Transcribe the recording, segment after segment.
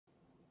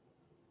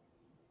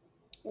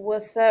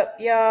What's up,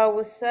 y'all?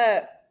 What's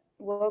up?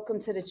 Welcome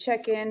to the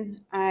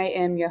check-in. I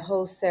am your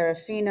host,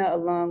 Fina,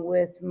 along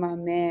with my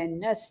man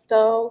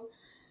Nestor.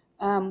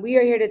 We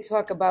are here to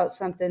talk about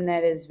something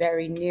that is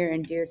very near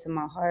and dear to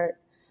my heart.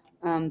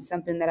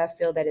 Something that I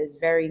feel that is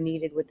very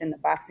needed within the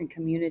boxing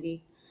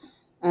community.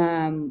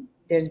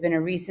 There's been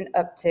a recent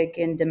uptick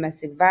in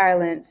domestic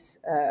violence,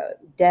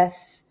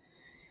 deaths,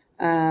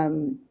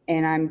 and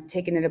I'm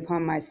taking it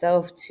upon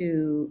myself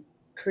to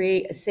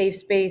create a safe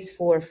space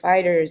for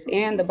fighters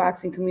and the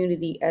boxing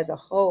community as a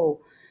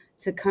whole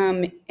to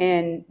come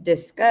and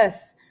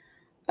discuss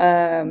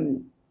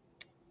um,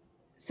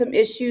 some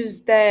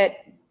issues that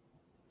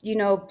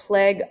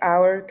plague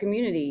our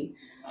community.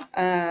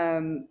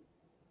 Um,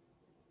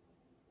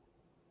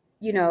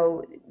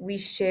 we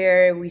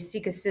share, we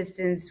seek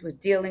assistance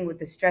with dealing with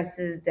the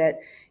stresses that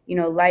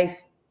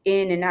life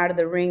in and out of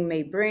the ring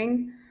may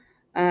bring.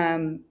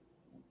 Um,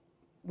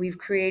 We've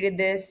created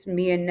this,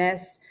 me and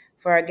Ness,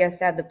 for our guests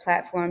to have the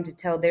platform to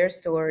tell their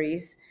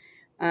stories,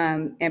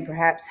 and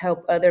perhaps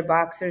help other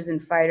boxers and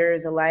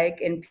fighters alike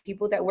and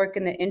people that work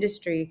in the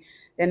industry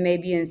that may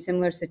be in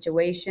similar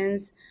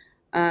situations.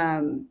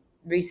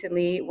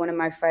 Recently, one of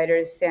my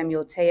fighters,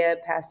 Samuel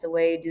Taya, passed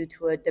away due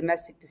to a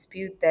domestic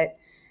dispute that,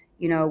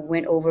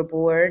 went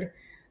overboard.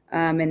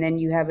 And then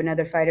you have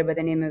another fighter by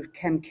the name of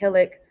Kem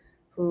Killick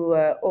who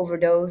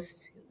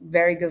overdosed.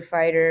 Very good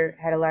fighter,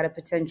 had a lot of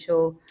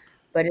potential,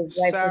 but his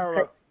life was cut.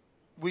 Sarah,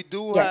 we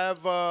do Yes.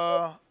 have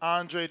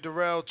Andre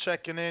Dirrell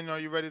checking in. Are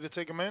you ready to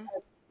take him in?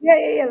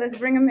 Yeah. Let's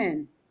bring him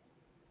in.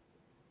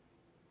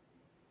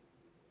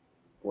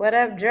 What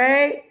up,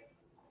 Dre?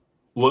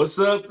 What's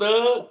up,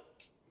 Thug?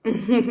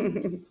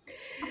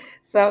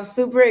 So I'm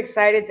super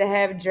excited to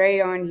have Dre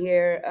on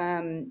here.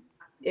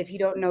 If you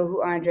don't know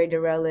who Andre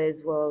Dirrell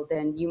is, well,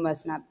 then you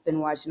must not been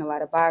watching a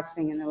lot of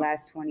boxing in the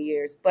last 20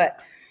 years. But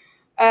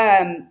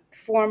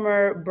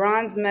former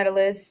bronze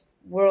medalist,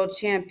 world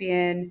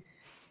champion.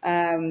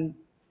 Um,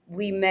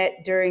 we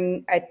met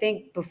during, I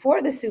think,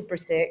 before the Super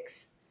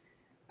Six.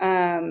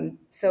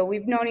 So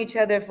we've known each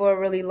other for a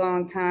really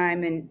long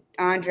time, and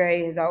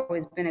Andre has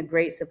always been a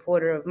great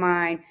supporter of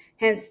mine,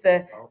 hence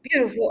the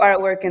beautiful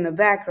artwork in the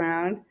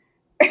background.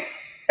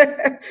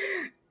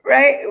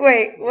 Right?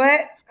 Wait,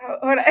 what?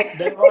 Hold on.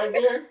 That right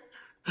there?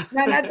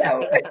 No, not that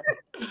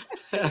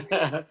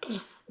one.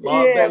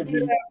 My Yeah,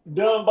 baby.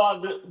 Done by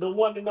the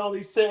one and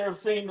only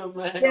Serafina,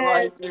 man, right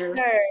yes, there.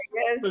 sir.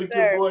 Yes, Hooked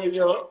your sir.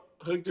 boy up.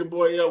 Hooked your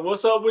boy up.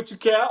 What's up with you,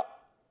 Cap?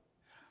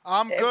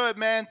 I'm good,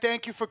 man.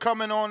 Thank you for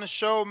coming on the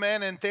show,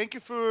 man, and thank you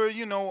for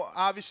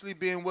obviously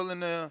being willing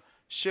to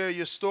share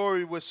your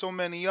story with so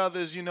many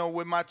others.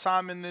 With my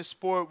time in this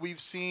sport,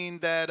 we've seen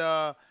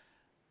that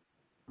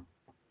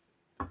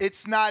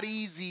it's not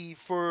easy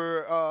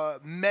for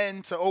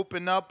men to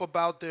open up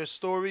about their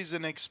stories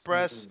and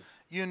express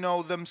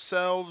Mm-mm.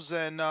 themselves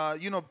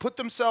and put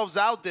themselves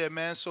out there,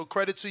 man. So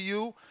credit to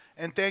you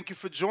and thank you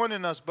for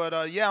joining us.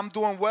 But yeah, I'm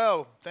doing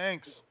well,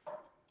 thanks.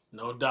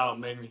 No doubt,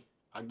 baby.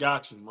 I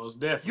got you, most You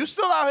definitely.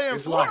 still out here in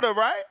It's like, Florida,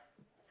 right?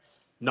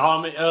 no,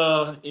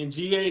 I'm in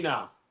GA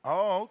now.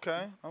 Oh,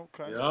 okay,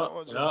 okay, Yep,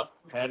 Georgia.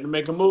 yep. Had to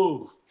make a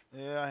move.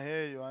 Yeah, I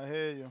hear you. I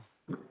hear you.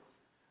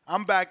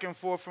 I'm back and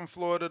forth from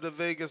Florida to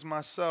Vegas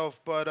myself,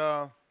 but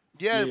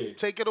yeah, Yeah.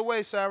 take it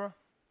away, Sarah.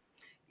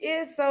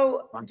 Yeah,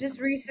 so just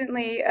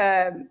recently,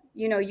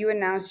 you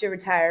announced your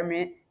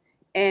retirement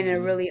and a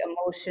Mm-hmm. really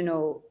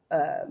emotional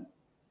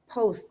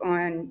post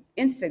on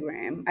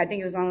Instagram. I think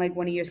it was on like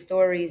one of your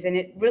stories, and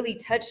it really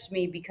touched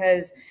me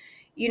because,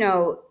 you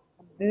know,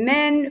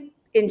 men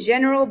in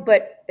general,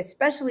 but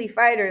especially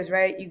fighters,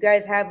 right? You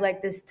guys have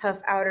like this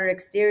tough outer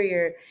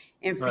exterior,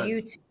 and for Right.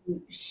 you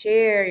to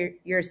share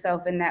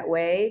yourself in that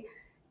way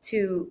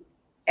to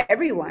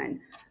everyone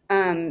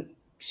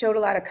showed a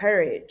lot of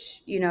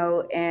courage,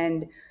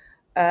 and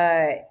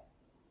uh,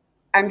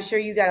 I'm sure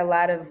you got a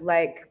lot of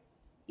like,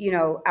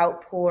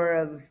 outpour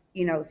of,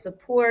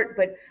 support,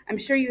 but I'm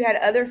sure you had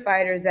other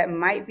fighters that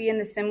might be in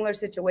the similar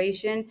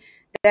situation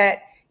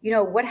that,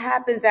 what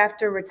happens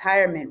after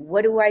retirement?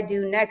 What do I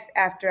do next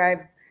after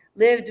I've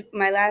lived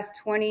my last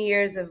 20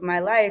 years of my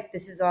life?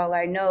 This is all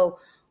I know.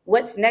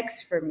 What's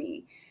next for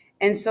me?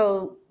 And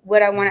so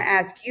what I want to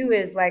ask you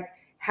is like,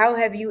 how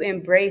have you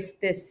embraced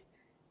this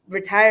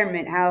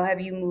retirement? How have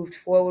you moved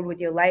forward with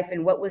your life?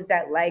 And what was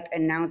that like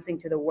announcing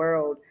to the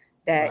world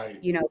that,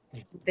 Right.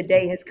 the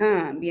day has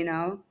come?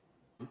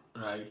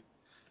 Right.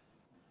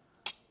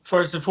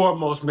 First and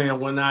foremost, man,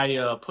 when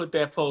I put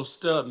that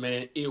post up,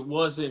 man, it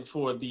wasn't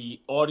for the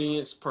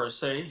audience per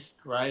se,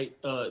 right?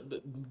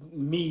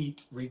 Me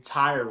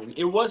retiring.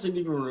 It wasn't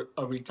even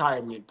a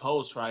retirement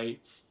post, right?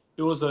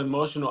 It was an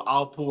emotional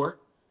outpour,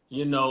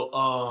 you know,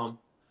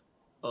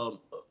 um,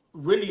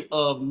 really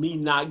of me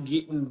not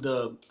getting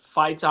the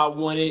fights I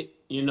wanted,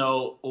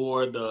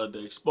 or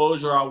the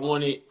exposure I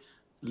wanted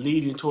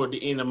leading toward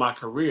the end of my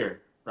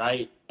career,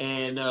 right?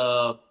 And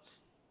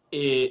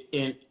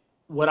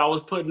what I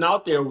was putting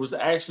out there was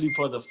actually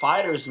for the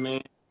fighters,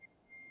 man.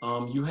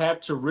 You have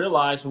to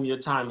realize when your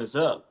time is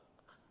up,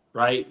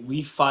 right?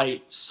 We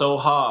fight so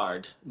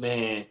hard,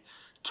 man,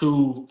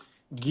 to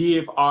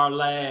give our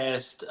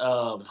last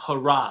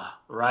hurrah,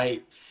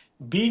 right?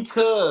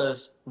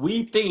 Because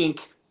we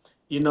think,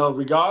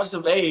 regardless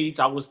of age,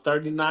 I was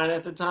 39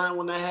 at the time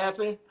when that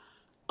happened.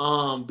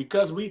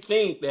 Because we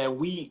think that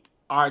we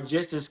are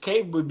just as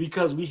capable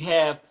because we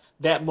have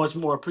that much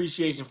more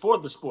appreciation for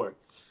the sport.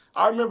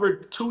 I remember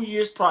 2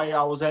 years prior,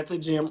 I was at the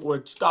gym, or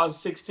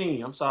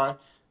 2016, I'm sorry,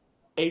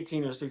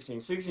 18 or 16,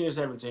 16 or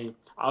 17.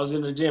 I was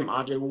in the gym,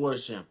 Andre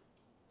Ward's gym,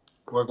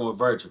 working with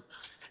Virgil.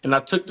 And I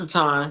took the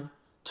time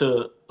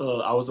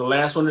I was the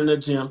last one in the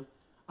gym.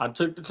 I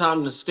took the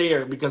time to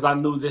stare because I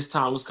knew this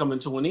time was coming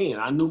to an end.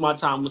 I knew my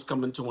time was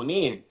coming to an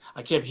end.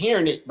 I kept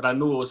hearing it, but I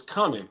knew it was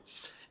coming.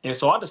 And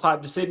so I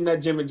decided to sit in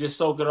that gym and just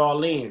soak it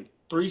all in.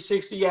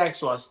 360 act.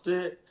 So I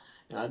stood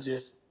and I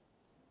just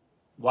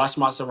watched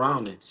my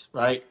surroundings,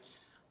 right?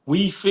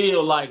 We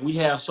feel like we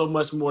have so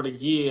much more to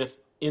give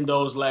in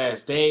those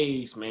last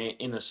days, man,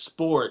 in a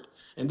sport.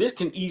 And this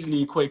can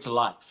easily equate to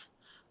life,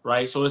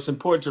 right? So it's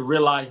important to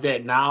realize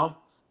that now,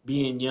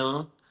 being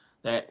young,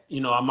 that,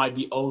 I might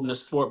be old in the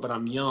sport, but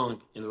I'm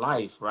young in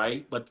life,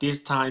 right? But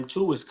this time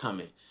too is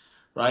coming,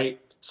 right?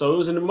 So it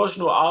was an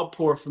emotional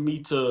outpour for me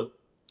to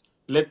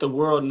let the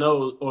world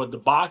know, or the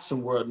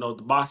boxing world know,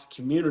 the boxing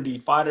community,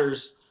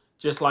 fighters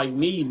just like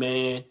me,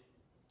 man,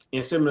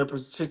 in similar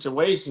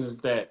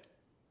situations, that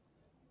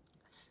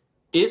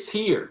it's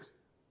here.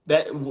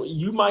 That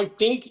you might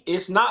think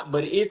it's not,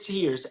 but it's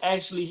here. It's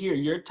actually here.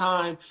 Your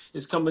time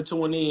is coming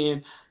to an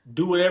end.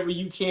 Do whatever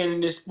you can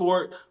in this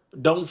sport.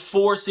 Don't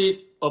force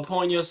it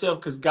upon yourself,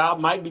 because God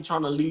might be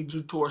trying to lead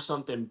you towards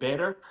something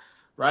better,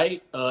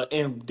 right?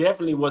 And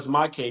definitely was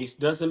my case.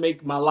 Doesn't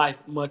make my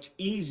life much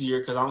easier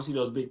because I don't see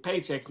those big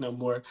paychecks no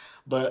more.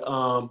 But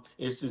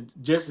it's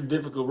just a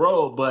difficult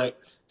road. But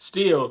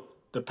still,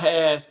 the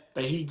path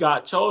that He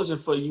got chosen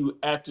for you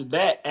after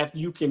that, after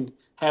you can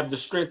have the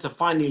strength to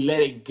finally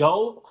let it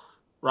go,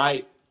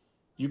 right?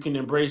 You can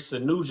embrace the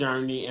new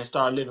journey and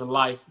start living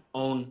life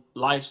on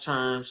life's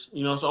terms,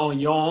 so on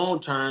your own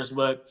terms,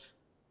 but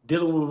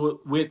dealing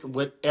with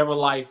whatever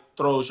life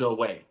throws your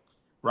way,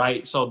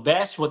 right? So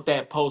that's what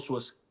that post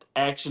was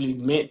actually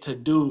meant to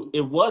do.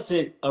 It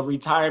wasn't a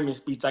retirement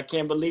speech. I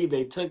can't believe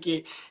they took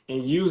it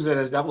and used it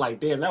as, I'm like,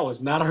 damn, that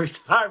was not a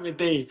retirement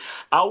thing.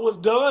 I was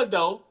done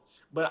though,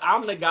 but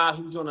I'm the guy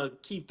who's gonna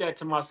keep that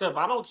to myself.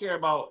 I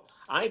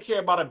ain't care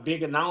about a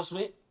big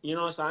announcement. You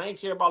know what I'm saying? I ain't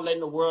care about letting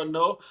the world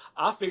know.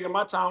 I figured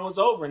my time was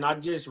over, and I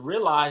just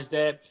realized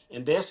that,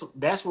 and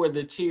that's where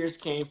the tears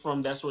came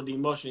from. That's where the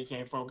emotion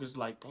came from. Cause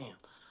like, damn,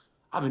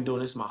 I've been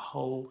doing this my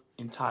whole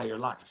entire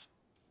life,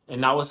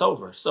 and now it's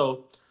over.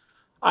 So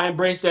I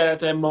embraced that at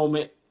that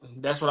moment.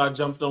 That's what I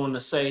jumped on to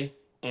say,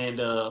 and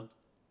I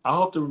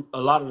hope a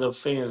lot of the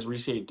fans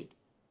received it.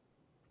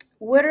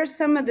 What are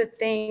some of the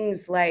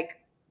things like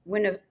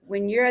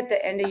when you're at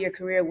the end of your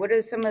career? What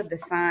are some of the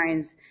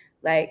signs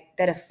like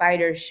that a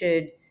fighter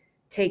should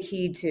take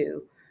heed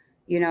to?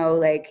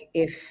 Like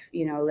if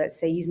let's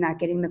say he's not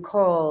getting the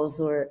calls,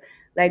 or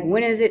like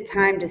when is it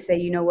time to say,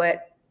 you know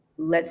what,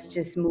 let's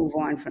just move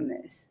on from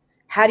this?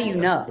 How do you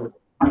Yeah, know?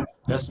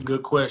 that's a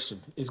good question.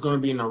 It's going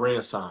to be an array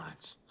of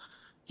signs.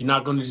 You're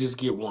not going to just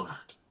get one.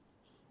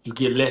 You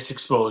get less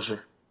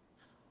exposure.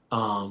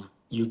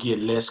 You get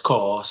less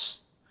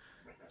calls.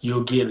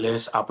 You'll get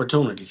less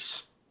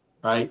opportunities,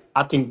 right?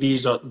 I think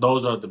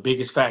those are the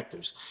biggest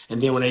factors. And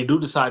then when they do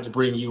decide to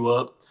bring you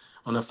up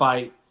on a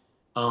fight,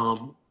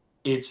 um,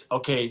 it's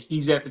okay.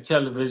 He's at the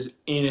television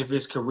end of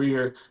his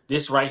career.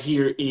 This right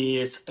here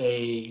is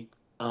a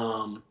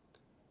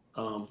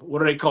what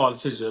do they call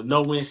it? It's a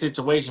no-win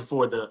situation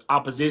for the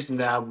opposition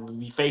that I will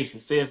be facing.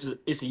 Say if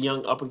it's a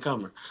young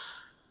up-and-comer,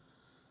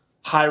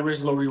 high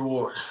risk, low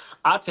reward.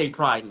 I take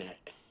pride in that.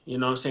 You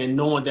know what I'm saying?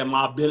 Knowing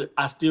that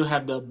I still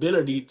have the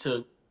ability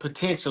to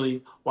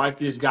potentially wipe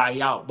this guy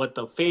out. But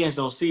the fans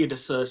don't see it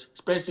as such,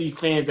 especially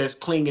fans that's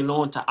clinging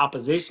on to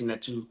opposition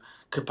that you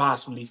could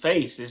possibly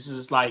face. This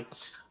is like,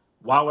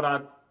 why would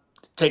I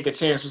take a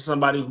chance with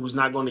somebody who's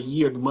not going to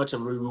yield much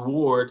of a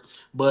reward,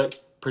 but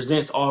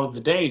presents all of the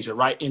danger,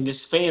 right? And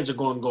these fans are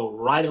going to go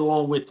right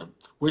along with them.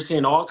 We're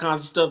seeing all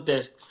kinds of stuff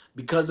that's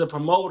because the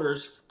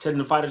promoters telling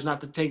the fighters not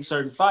to take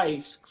certain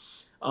fights.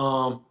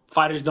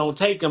 Fighters don't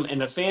take them, and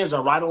the fans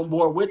are right on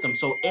board with them.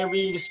 So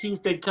every excuse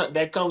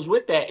that comes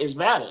with that is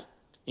valid.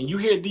 And you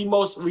hear the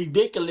most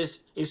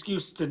ridiculous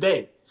excuses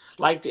today.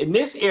 Like in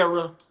this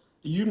era,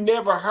 you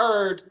never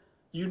heard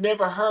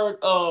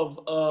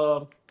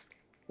of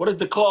what is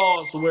the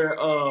clause where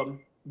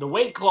the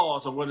weight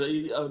clause, or what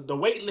the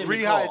weight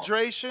limit clause.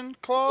 Rehydration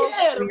clause?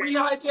 Yeah, the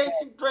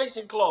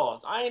rehydration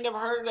clause. I ain't never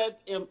heard of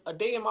that in a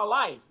day in my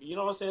life. You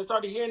know what I'm saying?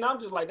 Started hearing, I'm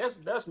just like,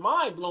 that's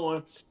mind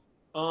blowing.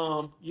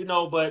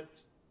 But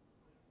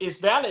it's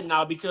valid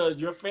now because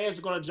your fans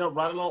are gonna jump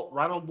right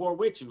on board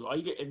with you.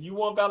 If you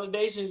want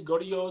validations, go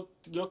to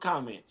your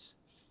comments.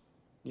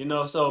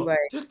 So Right.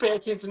 just pay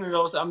attention to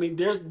those. I mean,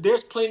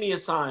 there's plenty of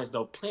signs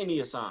though, plenty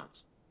of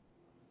signs.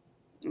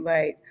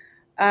 Right.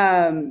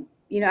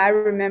 I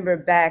remember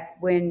back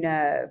when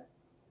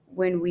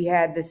we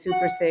had the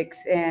Super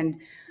Six, and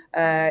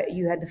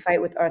you had the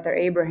fight with Arthur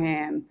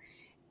Abraham,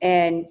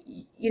 And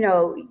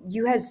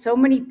you had so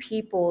many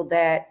people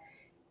that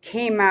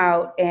came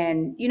out,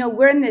 and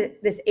we're in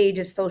this age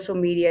of social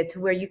media to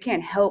where you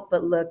can't help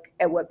but look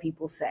at what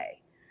people say,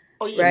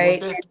 Oh yeah, most right?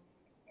 definitely.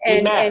 It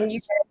And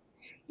matters.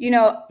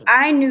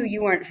 I knew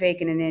you weren't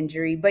faking an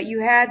injury, but you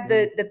had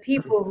the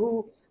people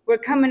who were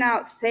coming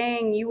out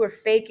saying you were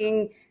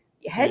faking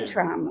head Yeah.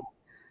 trauma,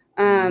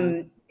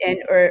 Hmm.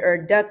 or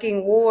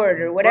ducking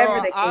ward, or whatever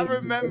Bro, the I case is.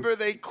 remember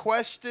they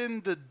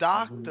questioned the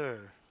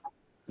doctor.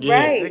 Yeah. They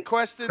Right.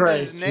 questioned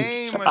his Crazy.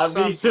 name or Me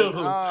something. too.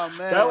 Oh That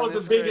man, was the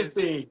it's biggest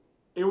crazy. thing.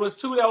 It was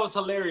two that was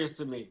hilarious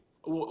to me.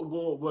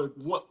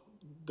 What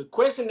the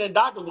question the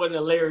doctor wasn't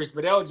hilarious,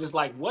 but that was just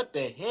like, what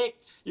the heck?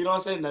 You know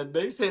what I'm saying?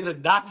 They said the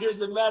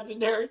doctor's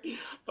imaginary,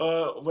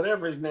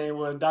 whatever his name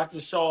was,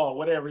 Dr. Shaw,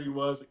 whatever he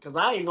was, because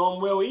I ain't know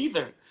him well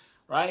either,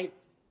 right?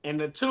 And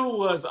the two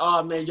was,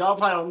 man, y'all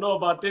probably don't know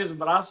about this,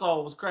 but I saw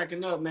it was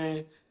cracking up,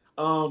 man.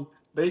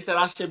 They said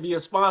I should be a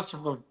sponsor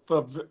for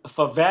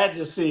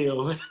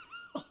Vagisil.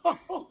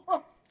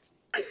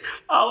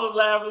 I was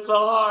laughing so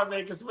hard,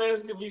 man, because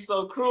fans can be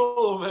so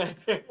cruel, man.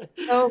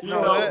 So You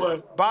No, know, that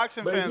cruel.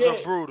 boxing but fans are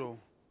yeah, brutal.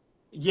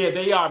 yeah,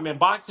 they are, man.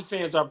 Boxing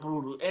fans are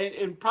brutal,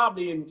 and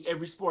probably in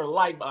every sport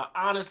alike. But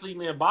honestly,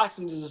 man,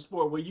 boxing is a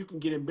sport where you can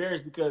get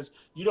embarrassed because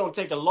you don't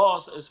take a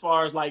loss as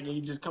far as like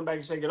you just come back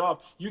and shake it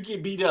off. You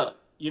get beat up.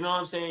 You know what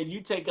I'm saying? You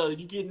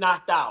get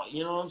knocked out.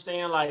 You know what I'm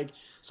saying? Like,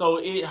 so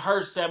it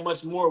hurts that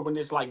much more when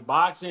it's like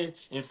boxing,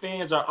 and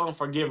fans are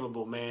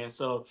unforgivable, man.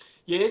 So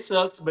yeah, it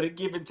sucks, but it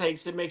give and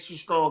takes. It makes you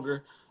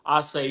stronger.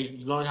 I say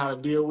you learn how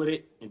to deal with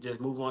it and just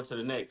move on to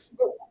the next.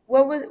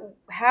 What was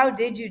How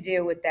did you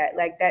deal with that,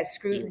 like that Yeah.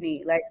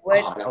 scrutiny, like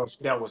what? Oh,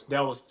 that was.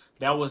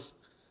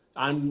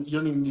 You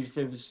don't even need to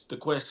finish the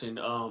question.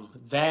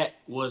 That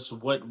was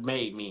what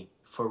made me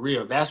for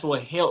real. That's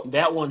what helped.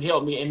 That one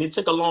helped me, and it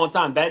took a long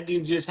time. That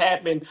didn't just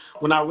happen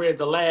when I read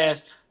the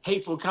last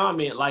hateful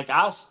comment. Like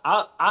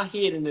I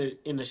hid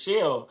in the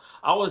shell.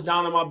 I was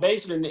down in my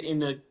basement in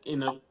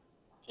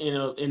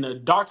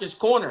the darkest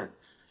corner.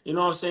 You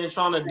know what I'm saying?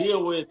 Trying to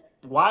deal with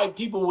why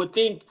people would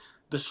think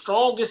the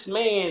strongest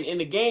man in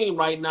the game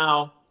right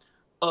now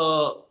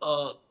uh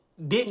uh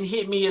didn't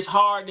hit me as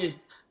hard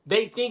as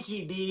they think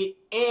he did,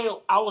 and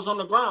I was on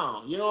the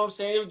ground. You know what I'm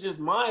saying? It was just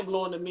mind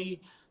blowing to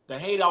me the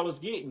hate I was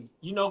getting.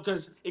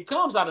 Because it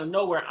comes out of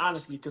nowhere,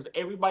 honestly. Because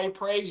everybody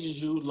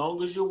praises you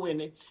long as you're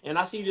winning, and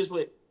I see this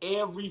with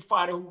every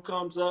fighter who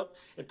comes up.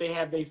 If they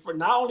have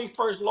not only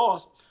first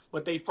loss,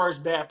 but they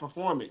first bad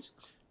performance,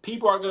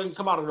 people are going to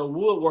come out of the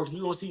woodworks.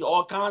 You're going to see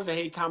all kinds of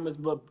hate comments,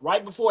 but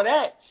right before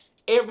that,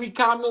 every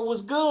comment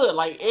was good.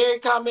 Like every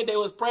comment they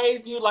was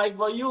praising you, like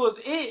bro, you was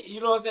it.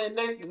 You know what I'm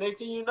saying? Next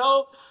thing you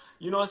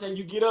know what I'm saying,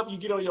 you get up, you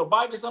get on your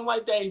bike or something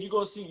like that, and you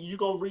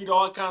gonna read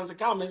all kinds of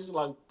comments. It's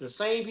like the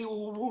same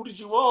people who rooted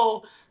you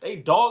on, they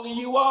dogging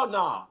you out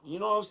now. You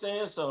know what I'm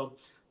saying? So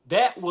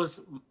that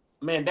was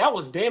that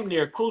was damn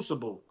near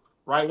crucible,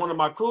 right? One of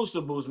my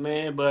crucibles,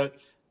 man. But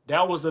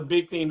that was a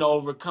big thing to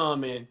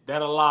overcome, and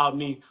that allowed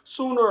me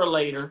sooner or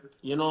later,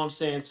 you know what I'm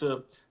saying,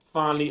 to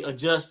finally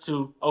adjust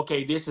to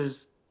okay, this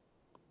is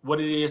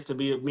what it is to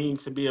be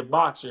means to be a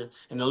boxer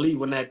and elite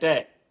one at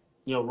that.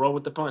 Roll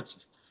with the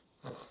punches.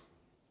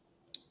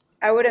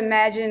 I would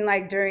imagine,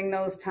 like, during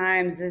those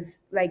times, is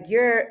like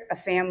you're a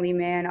family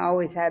man,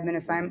 always have been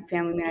a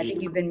family man. I Yeah,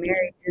 think you've been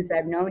married since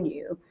I've known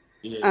you.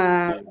 yeah,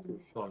 Um,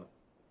 yeah.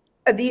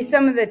 are these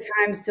some of the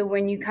times to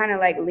when you kind of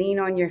like lean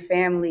on your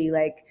family,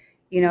 like,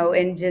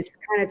 Mhm. and just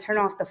kind of turn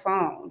off the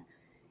phone?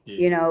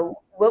 Yeah.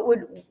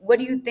 What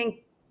do you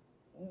think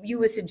you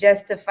would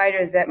suggest to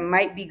fighters that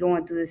might be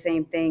going through the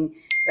same thing?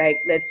 Like,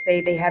 let's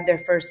say they had their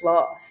first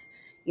loss,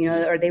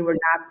 Yeah. or they were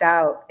knocked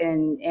out,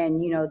 and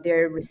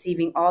they're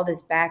receiving all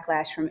this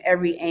backlash from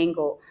every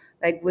angle.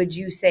 Like, would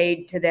you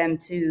say to them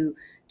to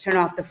turn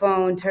off the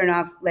phone, turn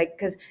off, like,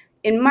 because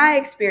in my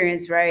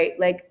experience, right,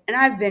 like, and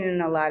I've been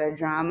in a lot of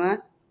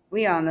drama,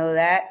 we all know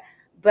that,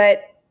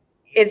 but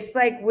it's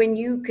like when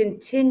you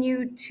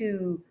continue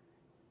to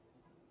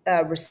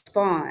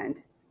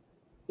respond,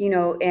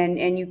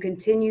 and you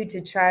continue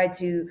to try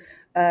to,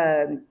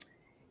 um,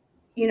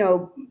 you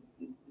know,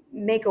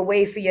 make a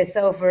way for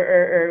yourself,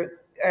 or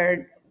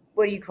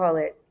what do you call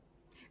it?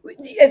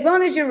 As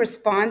long as you're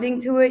responding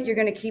to it, you're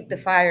going to keep the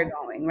fire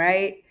going,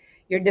 right?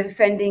 You're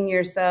defending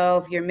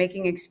yourself. You're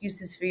making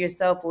excuses for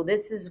yourself. Well,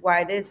 this is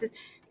why this is.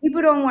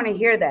 People don't want to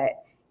hear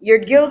that. You're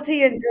Yeah.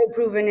 guilty until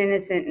proven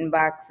innocent in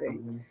boxing,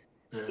 Mhm.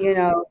 Yeah. you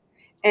know?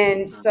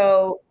 And Mhm.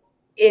 so,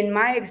 in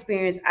my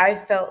experience, I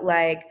felt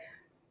like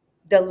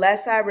the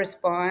less I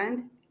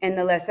respond and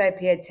the less I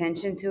pay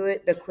attention to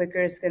it, the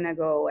quicker it's going to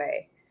go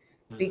away.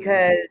 Mhm.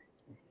 Because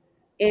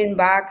in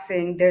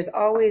boxing, there's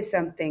always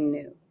something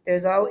new.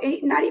 There's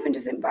always, not even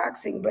just in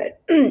boxing,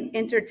 but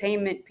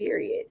entertainment,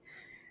 period,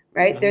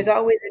 right? There's Mhm.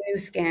 always a new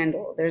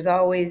scandal. There's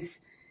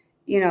always,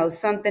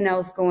 something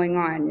else going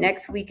on.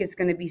 Next week, it's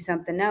going to be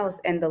something else.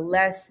 And the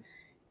less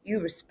you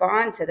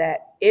respond to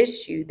that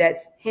issue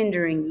that's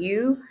hindering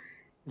you,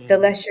 the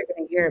Mhm. less you're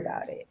going to hear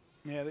about it.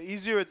 Yeah, the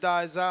easier it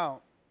dies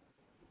out.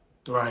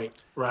 Right.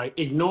 Right.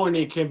 Ignoring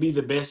it can be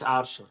the best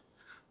option.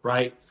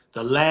 right?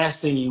 The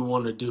last thing you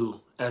want to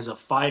do as a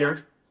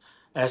fighter,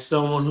 as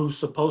someone who's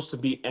supposed to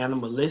be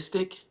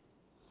animalistic,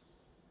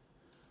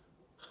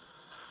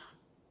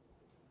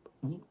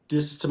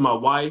 this is to my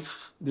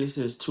wife, this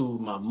is to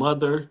my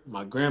mother,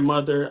 my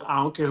grandmother, I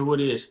don't care who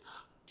it is.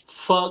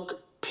 Fuck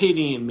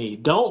pitying me.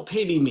 Don't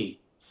pity me.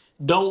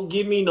 Don't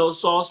give me no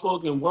soft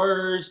spoken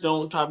words.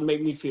 Don't try to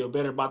make me feel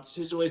better about the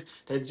situation.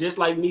 That's just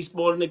like me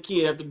spoiling a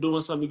kid after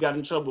doing something you got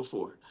in trouble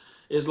for.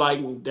 It's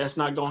like that's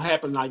not gonna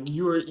happen. Like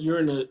you're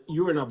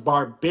in a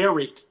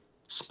barbaric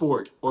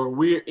sport, or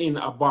we're in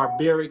a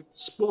barbaric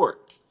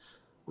sport,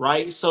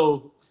 right?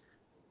 So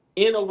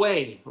in a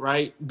way,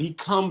 right,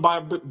 become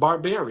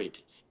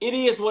barbaric. It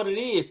is what it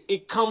is.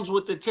 It comes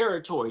with the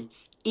territory.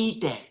 Eat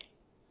that.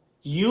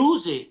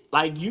 Use it.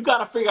 Like you got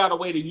to figure out a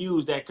way to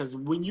use that, because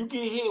when you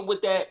get hit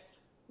with that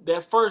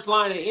first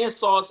line of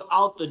insults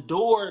out the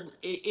door,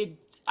 it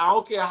I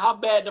don't care how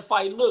bad the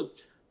fight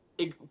looks.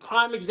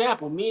 Prime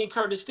example, me and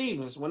Curtis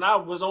Stevens, when I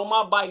was on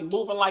my bike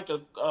moving like a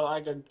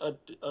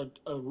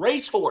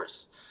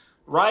racehorse,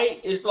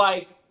 right? It's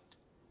like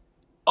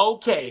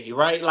okay,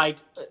 right? Like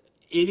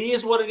it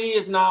is what it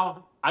is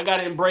now. I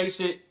gotta embrace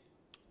it.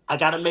 I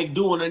gotta make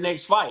do in the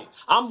next fight.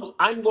 I'm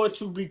going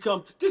to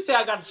become. Just say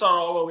I got to start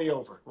all the way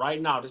over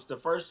right now. This is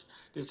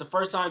the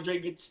first time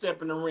Drake gets to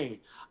step in the ring.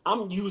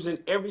 I'm using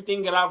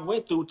everything that I've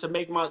went through to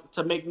make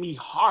me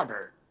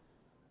harder,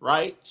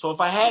 right? So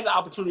if I had the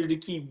opportunity to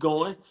keep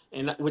going,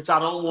 and which I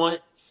don't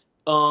want,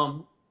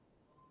 um,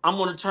 I'm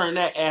gonna turn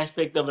that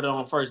aspect of it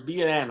on first.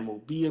 Be an animal,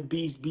 be a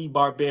beast, be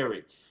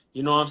barbaric.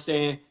 You know what I'm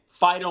saying?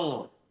 Fight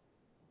on.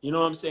 You know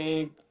what I'm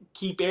saying?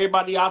 Keep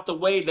everybody out the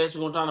way that's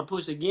going to try to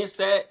push against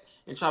that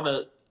and try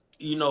to,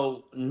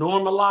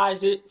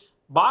 normalize it.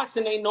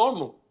 Boxing ain't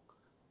normal.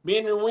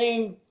 Being in the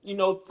ring,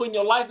 putting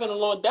your life in the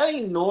line, that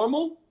ain't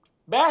normal.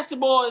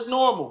 Basketball is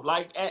normal.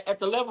 Like at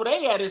the level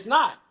they at, it's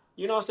not.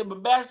 You know what I'm saying?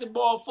 But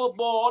basketball,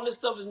 football, all this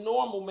stuff is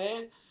normal,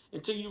 man.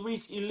 Until you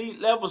reach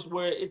elite levels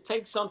where it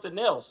takes something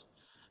else.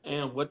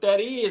 And what that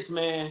is,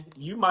 man,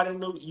 you might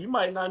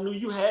not knew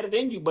you had it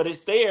in you, but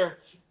it's there.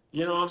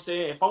 You know what I'm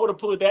saying? If I would have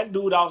pulled that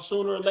dude out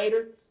sooner or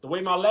later, the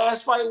way my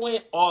last fight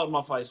went, all of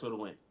my fights would have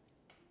went.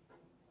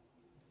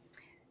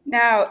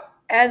 Now,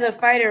 as a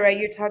fighter, right,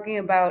 you're talking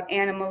about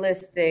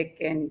animalistic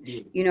and,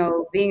 Yeah.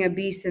 being a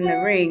beast in the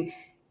ring.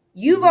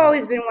 You've Mhm.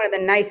 always been one of the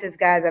nicest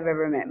guys I've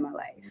ever met in my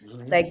life.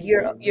 Like Mhm.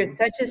 you're Mhm.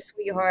 such a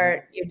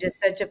sweetheart. You're just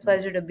such a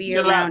pleasure to be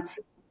Chill out. around.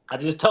 I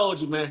just told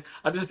you, man.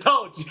 I just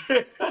told you.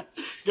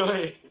 Go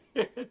ahead.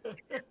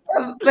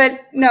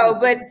 But no,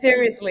 but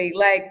seriously,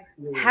 like,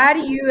 Yeah. how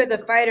do you as a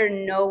fighter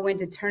know when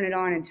to turn it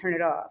on and turn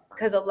it off?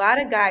 Because a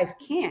lot of guys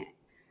can't.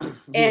 And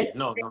Yeah.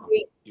 No. No.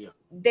 they, Yeah.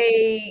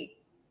 they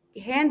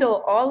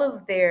handle all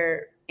of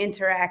their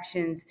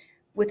interactions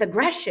with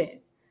aggression.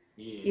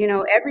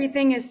 Yeah.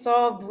 Everything is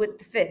solved with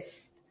the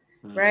fist,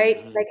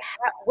 right? Hmm. Like,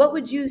 what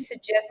would you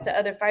suggest to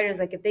other fighters,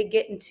 like if they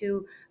get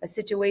into a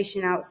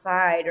situation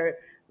outside, or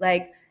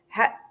like,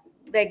 how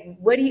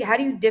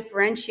do you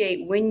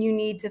differentiate when you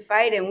need to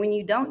fight and when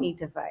you don't need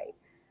to fight?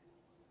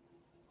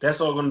 That's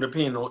all going to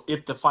depend on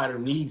if the fighter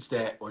needs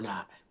that or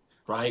not,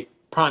 right?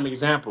 Prime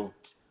example: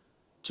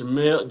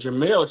 Jamel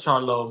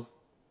Charlo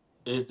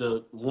is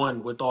the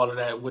one with all of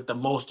that, with the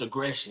most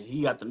aggression.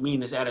 He got the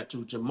meanest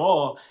attitude.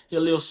 Jamal, he a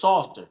little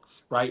softer,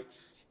 right?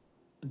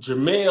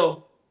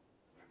 Jamel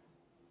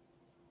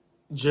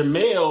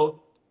Jamel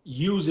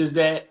uses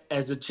that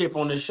as a chip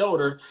on his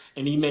shoulder,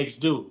 and he makes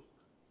do.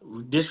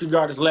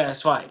 Disregard his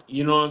last fight.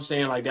 You know what I'm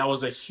saying? Like that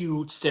was a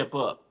huge step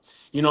up.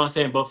 You know what I'm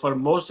saying? But for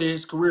most of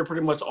his career,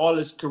 pretty much all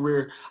his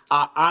career,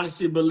 I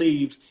honestly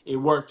believed it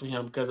worked for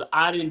him because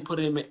I didn't put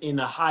him in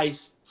a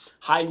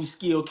highly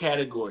skilled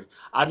category.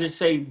 I just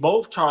say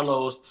both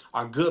Charlos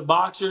are good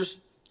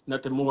boxers,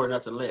 nothing more,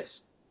 nothing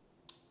less.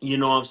 You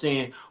know what I'm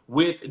saying?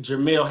 With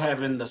Jamel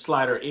having the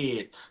slider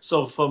edge.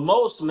 So for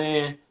most,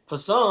 man, for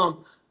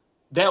some,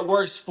 that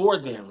works for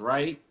them,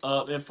 right?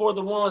 And for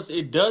the ones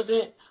it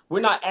doesn't, we're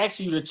not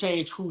asking you to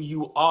change who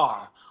you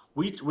are.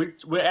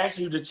 We're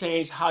asking you to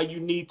change how you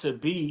need to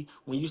be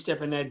when you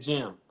step in that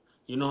gym.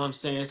 You know what I'm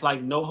saying? It's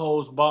like no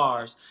holds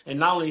bars. And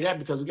not only that,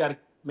 because we got to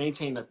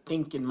maintain a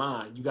thinking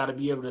mind. You got to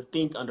be able to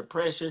think under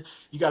pressure.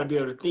 You got to be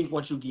able to think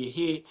once you get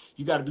hit.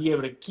 You got to be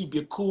able to keep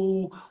your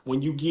cool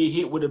when you get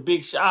hit with a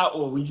big shot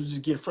or when you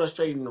just get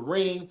frustrated in the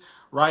ring,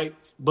 right?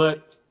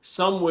 But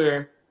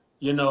somewhere,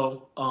 in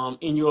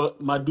your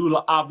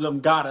medulla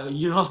oblongata,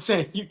 you know what I'm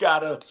saying? You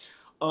gotta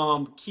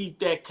keep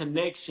that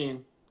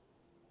connection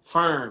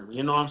firm.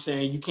 You know what I'm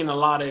saying? You can't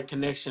allow that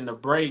connection to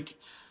break,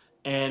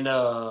 and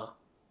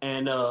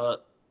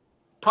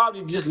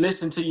probably just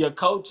listen to your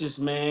coaches,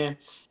 man,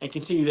 and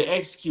continue to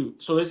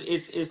execute. So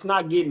it's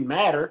not getting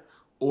madder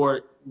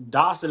or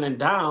dociling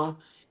down.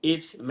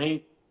 It's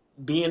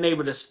being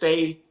able to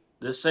stay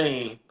the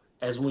same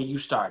as when you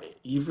started.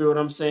 You feel what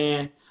I'm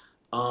saying?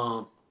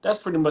 That's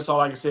pretty much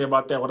all I can say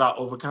about that without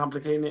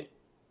overcomplicating it.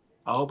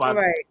 I hope I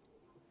Right.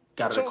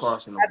 got it So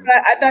across in a I way.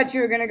 thought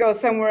you were gonna go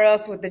somewhere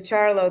else with the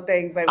Charlo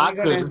thing, but I we're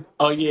gonna, couldn't.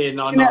 Oh yeah,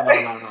 no, you know.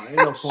 no, no, no, no.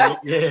 Ain't no point.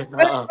 Yeah,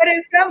 But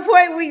at some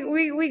point,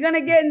 we're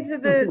gonna get into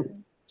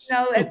the,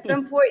 at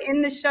some point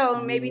in the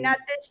show, maybe Mhm, not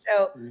this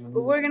show,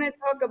 but mhm. we're gonna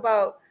talk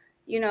about,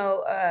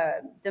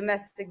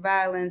 domestic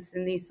violence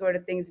and these sort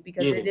of things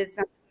because Yeah, it is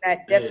something that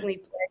yeah. definitely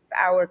plagues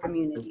our It's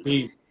community.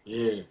 deep.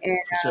 Yeah, And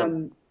for sure.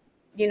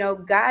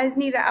 guys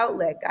need an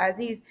outlet.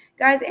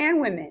 Guys and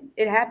women.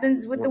 It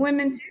happens with the Yeah,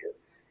 women too.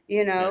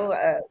 You yeah. know,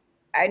 uh,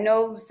 I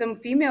know some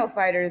female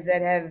fighters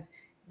that have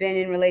been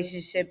in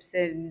relationships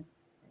and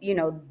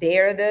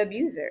they're the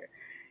abuser.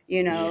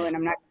 Yeah. And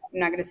I'm not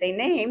going to say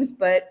names,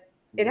 but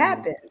it Mhm.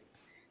 happens.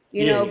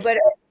 Yeah. But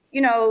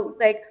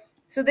like,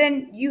 so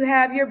then you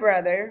have your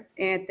brother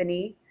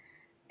Anthony,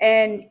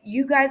 and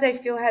you guys I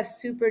feel have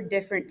super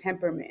different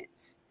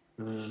temperaments.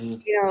 Hmm.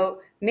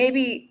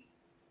 Maybe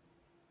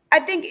I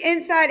think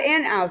inside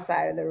and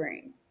outside of the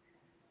ring,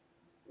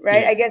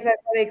 right? Yeah. I guess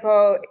that's why they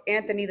call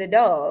Anthony the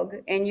dog,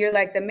 and you're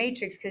like the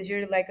Matrix because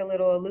you're like a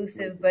little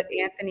elusive, but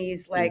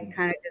Anthony's Yeah. like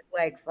kind of just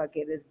like fuck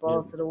it, his Yeah.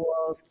 balls to the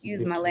wall.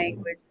 Excuse my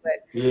language, but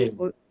Yeah.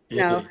 well, you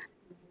Yeah. know,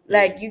 Yeah.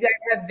 like you guys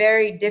have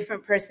very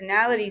different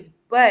personalities,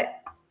 but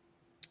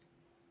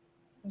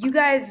you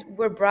guys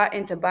were brought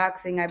into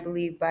boxing, I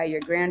believe, by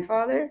your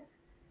grandfather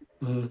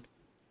Mhm.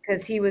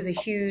 because he was a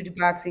huge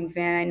boxing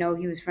fan. I know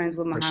he was friends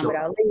with For Muhammad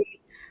sure.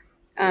 Ali.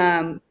 Yeah.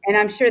 And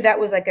I'm sure that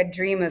was like a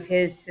dream of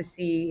his to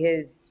see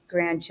his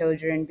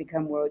grandchildren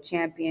become world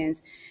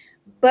champions.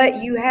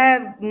 But you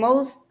have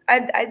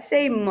I'd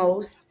say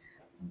most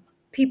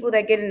people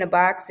that get into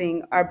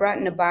boxing are brought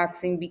into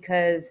boxing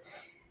because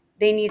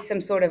they need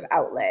some sort of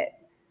outlet.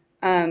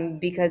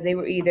 Because they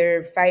were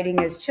either fighting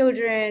as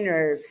children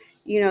or,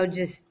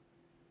 just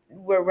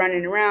were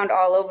running around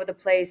all over the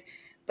place.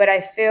 But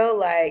I feel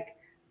like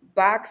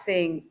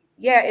boxing,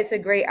 yeah, it's a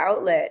great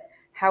outlet.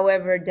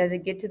 However, does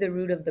it get to the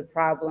root of the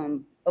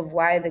problem of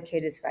why the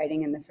kid is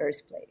fighting in the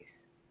first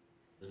place?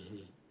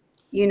 Mhm.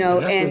 Yeah,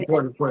 And that's an you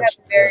important have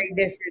question. a Yeah. very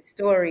different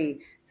story.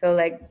 So,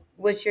 like,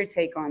 what's your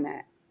take on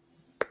that?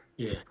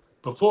 Yeah.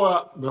 Before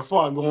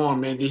I go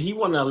on, man, did he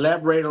want to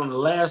elaborate on the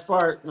last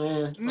part,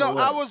 man, or no,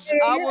 I what? was Yeah,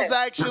 I was yeah.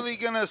 actually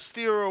gonna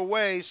steer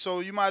away,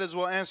 so you might as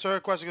well answer her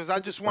question because I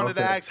just wanted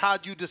to Okay. ask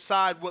how'd you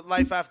decide what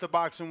life after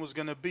boxing was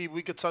gonna be.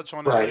 We could touch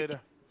on it Right.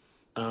 later.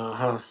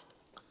 Uh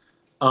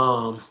huh.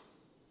 Um,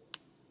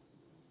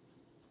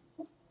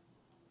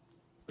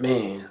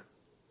 man.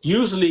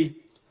 Usually,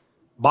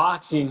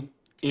 boxing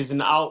is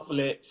an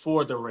outlet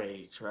for the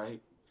rage,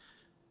 right?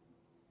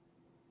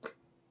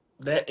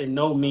 That in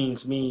no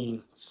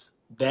means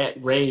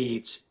that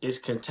rage is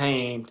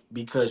contained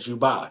because you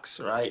box,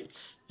 right?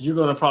 You're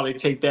gonna probably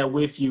take that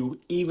with you,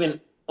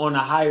 even on a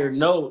higher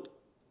note,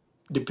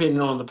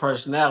 depending on the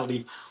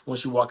personality.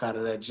 Once you walk out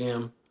of that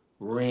gym,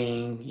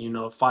 ring,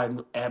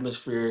 fighting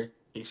atmosphere,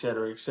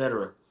 etc.,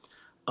 etc.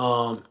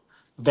 Um,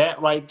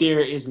 that right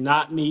there is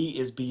not me.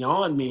 Is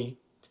beyond me.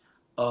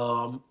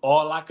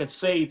 All I could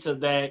say to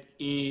that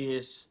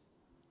is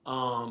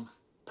um,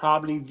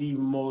 probably the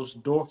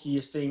most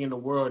dorkiest thing in the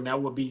world, and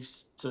that would be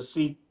to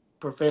seek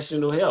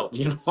professional help.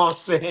 You know what I'm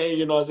saying?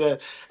 You know what I'm saying?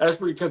 That's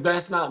because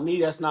that's not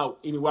me. That's not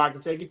anywhere I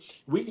can take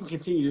it. We can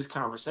continue this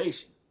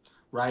conversation,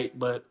 right?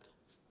 But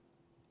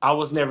I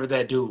was never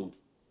that dude,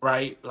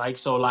 right? Like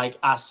so, like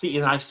I see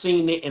and I've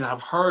seen it and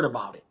I've heard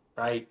about it,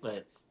 right?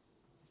 But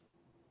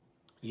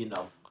you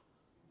know,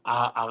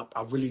 I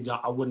really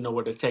don't. I wouldn't know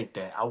where to take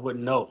that. I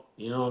wouldn't know.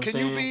 You know what I'm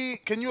saying?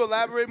 Can you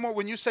elaborate more?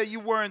 When you say you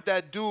weren't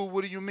that dude,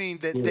 what do you mean?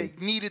 That Yeah. they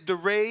needed the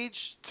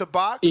rage to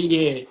box?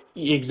 Yeah,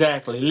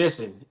 exactly.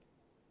 Listen,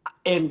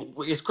 and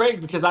it's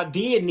crazy because I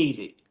did need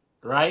it,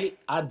 right?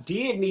 I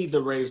did need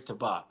the raise to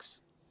box,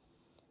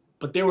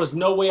 but there was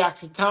no way I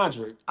could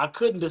conjure it. I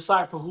couldn't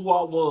decipher who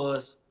I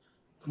was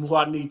from who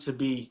I need to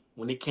be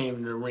when it came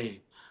in the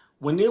ring.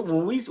 When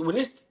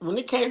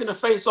it came to the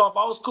face off,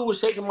 I was cool with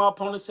shaking my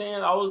opponent's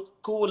hand. I was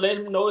cool with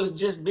letting him know it's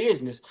just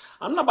business.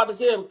 I'm not about to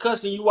say I'm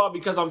cussing you out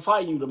because I'm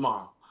fighting you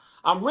tomorrow.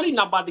 I'm really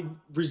not about to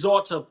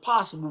resort to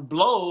possible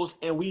blows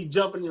and we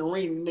jump in the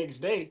ring the next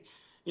day.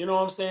 You know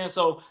what I'm saying?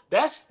 So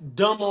that's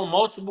dumb on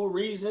multiple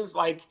reasons.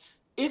 Like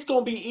it's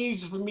gonna be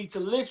easy for me to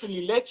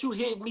literally let you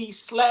hit me,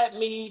 slap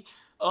me,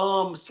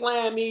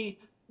 slam me,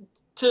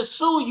 to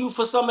sue you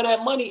for some of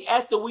that money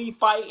after we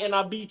fight and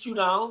I beat you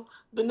down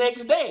the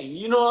next day.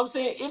 You know what I'm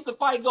saying? If the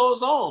fight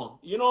goes on,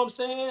 you know what I'm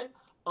saying?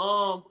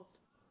 Um,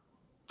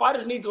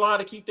 Fighters need to learn how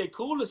to keep their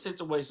cool in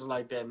situations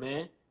like that,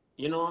 man.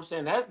 You know what I'm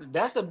saying?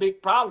 That's a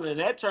big problem, and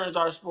that turns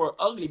our sport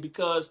ugly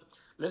because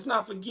let's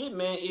not forget,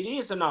 man, it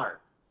is an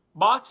art.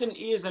 Boxing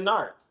is an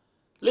art.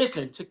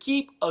 Listen, to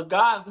keep a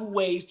guy who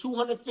weighs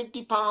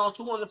 250 pounds,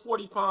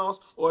 240 pounds,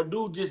 or a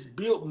dude just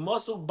built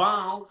muscle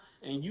bound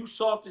and you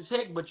soft as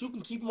heck, but you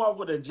can keep him off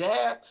with a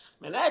jab,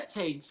 man, that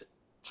takes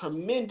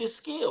tremendous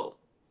skill,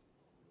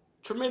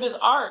 tremendous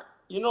art.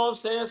 You know what I'm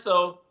saying?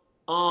 So,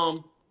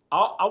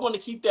 I want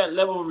to keep that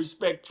level of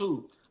respect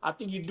too. I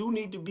think you do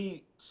need to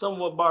be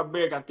somewhat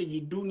barbaric. I think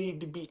you do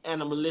need to be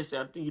animalistic.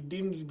 I think you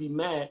do need to be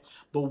mad,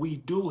 but we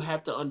do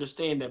have to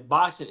understand that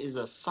boxing is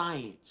a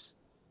science.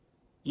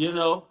 You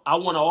know, I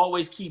want to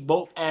always keep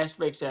both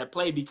aspects at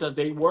play because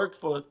they work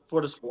for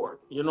the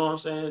sport. You know what I'm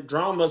saying?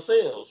 Drama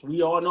sells.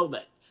 We all know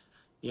that.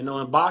 You know,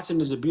 and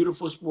boxing is a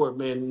beautiful sport,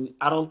 man.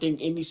 I don't think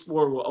any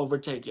sport will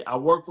overtake it. I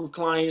work with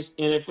clients,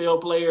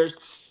 NFL players,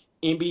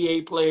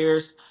 NBA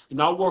players. You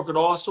know, I work with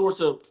all sorts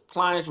of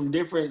clients from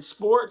different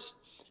sports.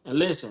 And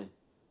listen,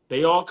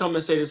 they all come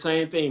and say the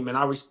same thing, man.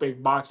 I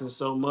respect boxing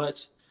so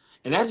much.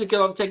 And that's because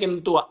I'm taking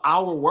them through an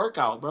hour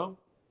workout, bro.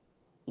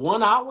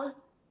 1 hour?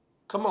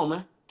 Come on,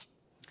 man.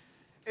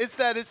 It's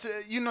that it's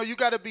you know, you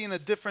got to be in a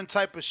different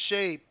type of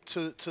shape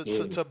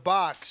Yeah. to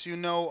box. You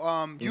know,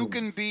 you Mm.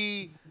 can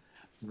be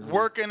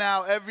working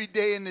out every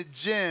day in the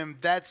gym.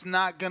 That's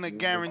not gonna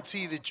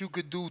guarantee that you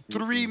could do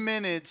 3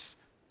 minutes,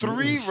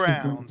 3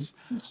 rounds.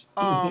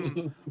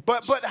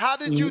 But how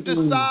did you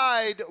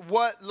decide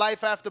what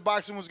life after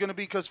boxing was gonna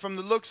be? Because from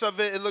the looks of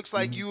it, it looks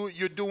like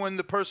you're doing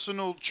the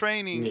personal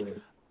training Yeah.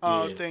 Yeah.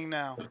 thing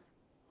now.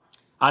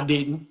 I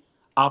didn't.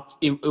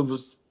 It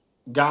was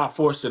God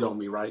forced it on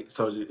me, right?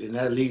 So, and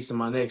that leads to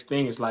my next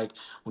thing. It's like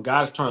when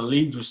God is trying to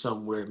lead you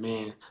somewhere,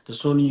 man. The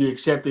sooner you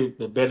accept it,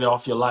 the better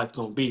off your life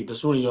gonna be. The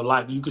sooner your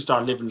life, you can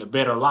start living a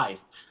better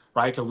life,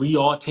 right? Because we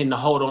all tend to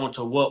hold on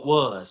to what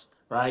was,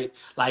 right?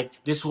 Like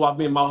this is who I've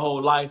been my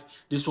whole life.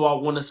 This is who I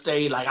want to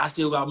stay. Like I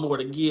still got more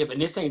to give,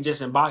 and this ain't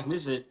just in boxing.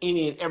 This is in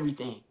any and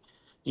everything.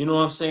 You know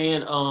what I'm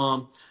saying?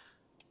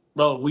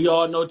 Bro, we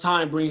all know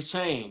time brings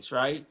change,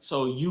 right?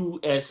 So you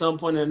at some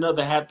point or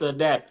another have to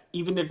adapt,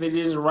 even if it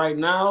isn't right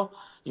now.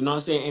 You know what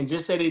I'm saying? And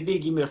just say they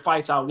did give me the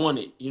fights I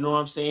wanted. You know what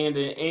I'm saying?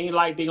 It ain't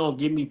like they gonna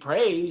give me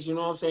praise. You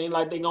know what I'm saying?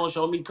 Like they gonna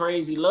show me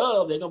crazy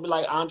love. They gonna be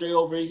like Andre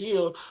over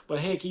here, but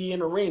heck, he in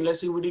the ring. Let's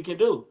see what he can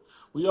do.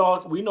 We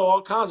know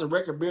all kinds of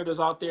record builders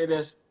out there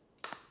that's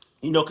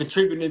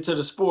contributing to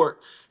the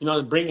sport,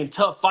 bringing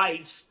tough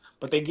fights,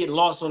 but they get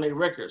lost on their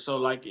record. So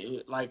like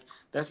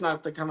that's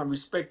not the kind of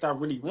respect I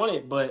really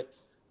wanted. But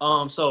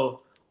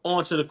so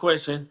on to the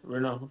question,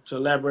 to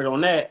elaborate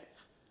on that,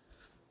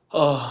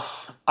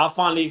 I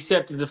finally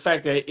accepted the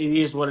fact that it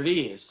is what it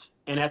is.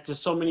 And after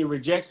so many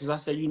rejections, I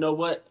said, you know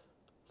what?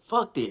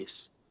 Fuck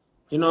this.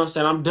 You know what I'm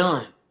saying? I'm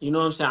done. You know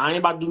what I'm saying? I ain't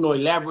about to do no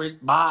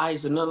elaborate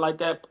buys or nothing like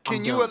that. I'm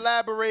Can you done.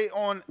 elaborate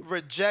on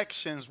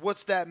rejections?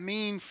 What's that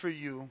mean for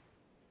you?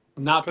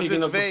 Not Because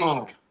picking it's up the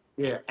phone. vague.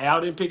 Yeah,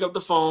 Al didn't pick up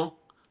the phone.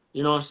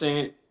 You know what I'm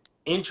saying?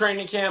 In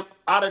training camp,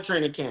 out of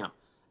training camp.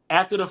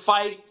 After the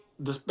fight,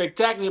 the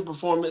spectacular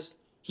performance,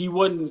 he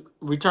wasn't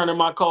returning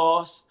my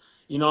calls.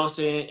 You know what I'm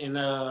saying? And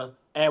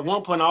at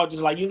one point, I was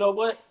just like, you know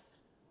what?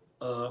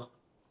 Uh,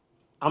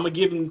 I'm gonna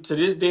give him to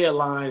this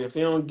deadline. If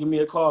they don't give me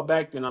a call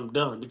back, then I'm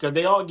done. Because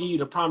they all give you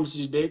the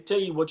promises. They tell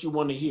you what you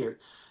want to hear.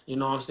 You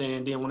know what I'm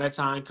saying? Then when that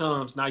time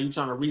comes, now you're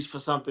trying to reach for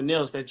something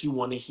else that you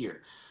want to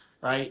hear,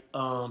 right?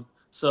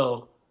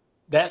 So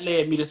that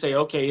led me to say,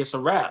 okay, it's a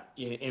wrap.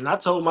 And I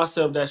told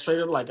myself that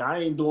straight up, like I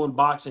ain't doing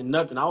boxing,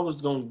 nothing. I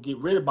was gonna get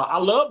rid of boxing. I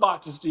love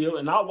boxing still,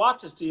 and I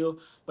watch it still.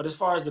 But as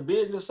far as the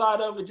business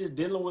side of it, just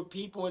dealing with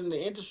people in the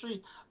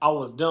industry, I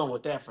was done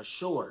with that for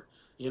sure.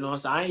 You know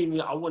what I'm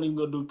saying? I wasn't even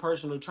gonna do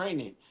personal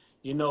training,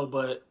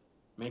 but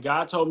man,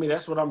 God told me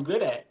that's what I'm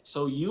good at.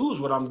 So use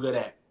what I'm good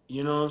at.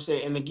 You know what I'm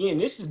saying? And again,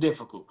 this is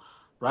difficult,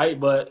 right?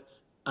 But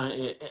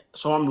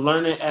so I'm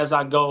learning as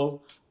I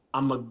go.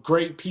 I'm a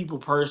great people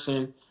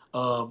person.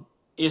 Uh,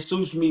 it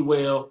suits me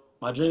well.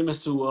 My dream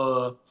is to,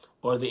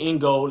 or the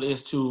end goal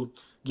is to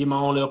get my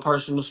own little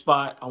personal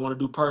spot. I want to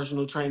do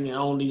personal training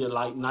only, a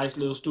like nice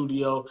little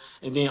studio,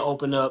 and then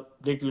open up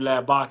Victory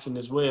Lab Boxing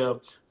as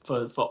well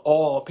for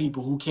all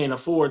people who can't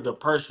afford the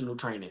personal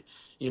training.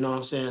 You know what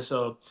I'm saying?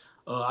 So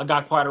I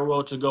got quite a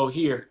road to go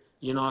here.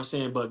 You know what I'm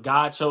saying? But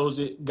God chose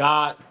it.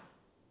 God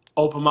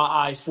opened my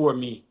eyes for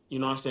me. You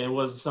know what I'm saying? It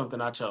wasn't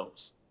something I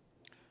chose.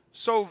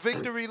 So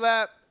victory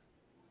lap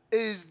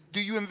is, do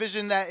you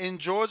envision that in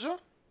Georgia?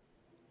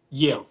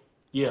 Yeah,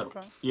 yeah,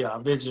 Okay. yeah. I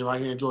visited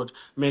right here in Georgia.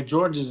 Man,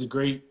 Georgia is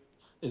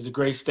a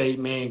great state,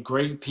 man.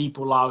 Great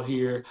people out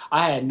here.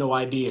 I had no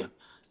idea.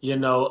 You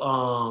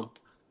know,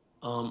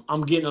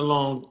 I'm getting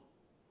along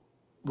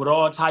with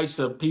all types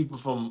of people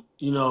from,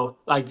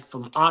 like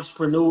from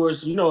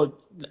entrepreneurs.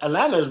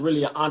 Atlanta is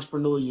really an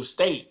entrepreneurial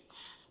state,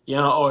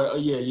 or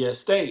yeah,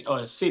 state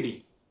or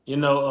city.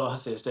 I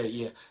said state,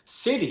 yeah,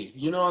 city.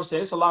 You know what I'm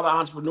saying? It's a lot of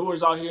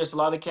entrepreneurs out here. It's a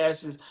lot of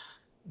cats.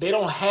 They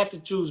don't have to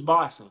choose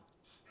boxing.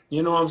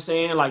 You know what I'm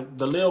saying? Like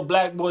the little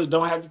black boys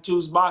don't have to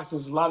choose boxing.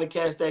 There's a lot of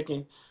cats that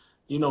can,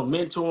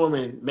 mentor them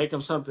and make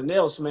them something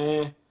else,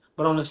 man.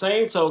 But on the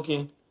same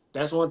token,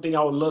 that's one thing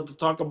I would love to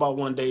talk about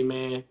one day,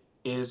 man.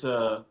 Is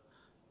the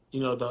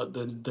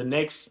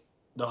next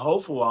the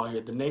hopeful out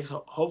here, the next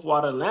hopeful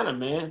out of Atlanta,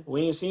 man.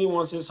 We ain't seen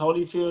one since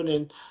Holyfield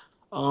and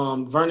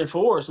Vernon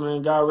Forrest,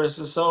 man. God rest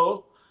his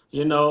soul.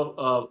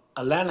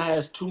 Atlanta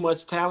has too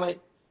much talent,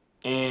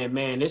 and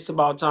man, it's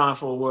about time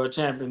for a world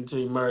champion to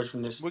emerge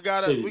from this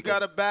city, We man.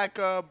 gotta back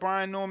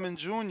Brian Norman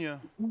Jr.,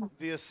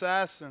 the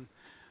assassin.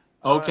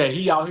 Uh, Okay,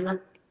 he out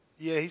here.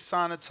 Yeah, he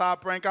signed a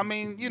top rank. I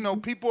mean,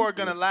 people are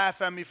gonna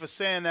laugh at me for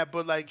saying that,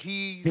 but like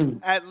he's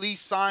at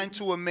least signed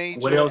to a What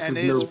major else and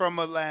is is new? from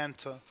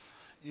Atlanta.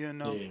 You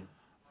know. Yeah,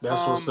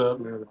 that's what's Um, up,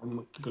 man. I'm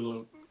gonna keep a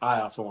little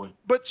eye out for him.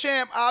 But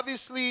champ,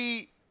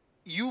 obviously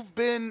you've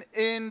been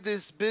in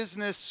this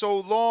business so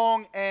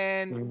long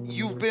and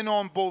you've Mhm, been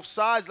on both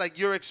sides. Like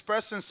you're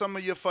expressing some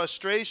of your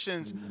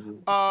frustrations.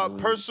 mhm, mhm.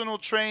 Personal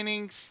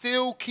training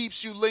still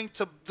keeps you linked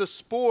to the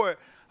sport.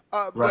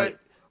 But Right.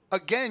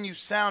 again, you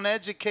sound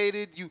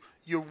educated.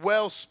 You're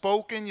well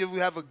spoken. You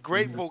have a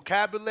great Mhm,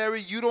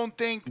 vocabulary. You don't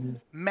think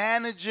mhm.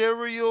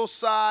 managerial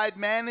side,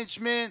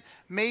 management,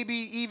 maybe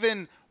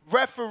even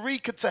referee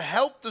could to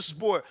help the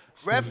sport.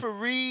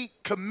 Referee,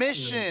 Yeah,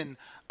 commission.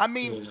 I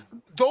mean, yeah.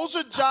 those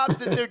are jobs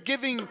that they're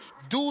giving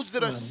dudes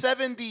that are Right.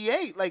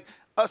 78. Like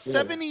a Yeah.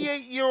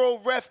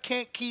 78-year-old ref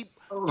can't keep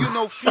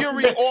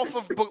Fury off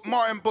of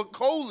Martin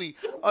Bacoli.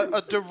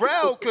 A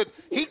Dirrell could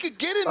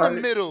get in the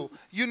Right. middle.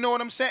 You know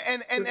what I'm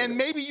saying? And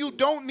maybe you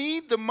don't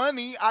need the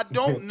money. I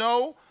don't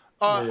know.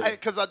 Yeah.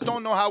 Because I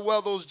don't know how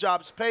well those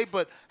jobs pay.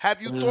 But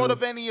have you thought Mhm.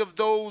 of any of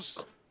those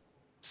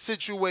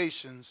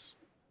situations?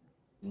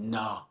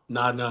 No,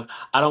 no, no.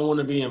 I don't want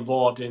to be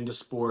involved in the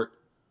sport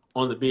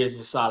on the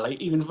business side.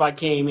 Like even if I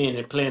came in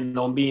and planned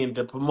on being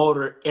the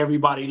promoter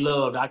everybody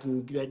loved, I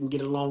can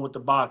get along with the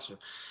boxer.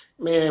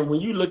 Man,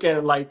 when you look at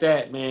it like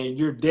that, man,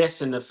 you're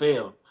destined to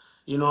fail.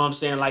 You know what I'm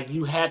saying? Like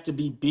you have to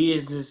be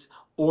business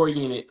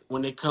oriented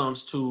when it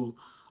comes to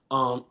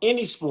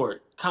any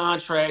sport,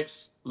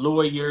 contracts,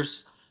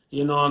 lawyers.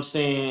 You know what I'm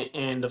saying?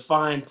 And the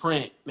fine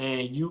print,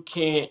 man, you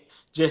can't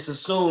just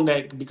assume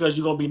that because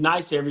you're gonna be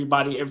nice to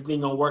everybody,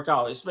 everything gonna work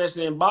out.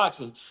 Especially in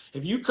boxing,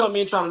 if you come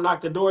in trying to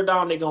knock the door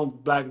down, they gonna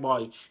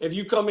blackball you. If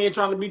you come in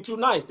trying to be too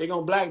nice, they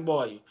gonna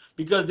blackball you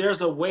because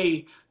there's a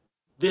way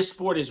this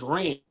sport is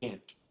ran.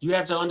 You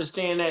have to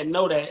understand that,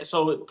 know that.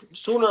 So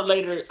sooner or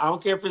later, I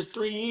don't care if it's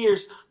 3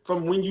 years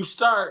from when you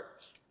start.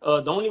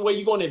 The only way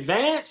you're gonna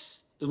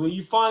advance is when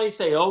you finally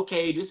say,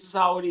 "Okay, this is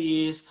how it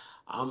is.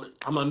 I'm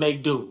gonna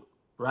make do."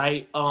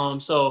 Right?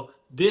 So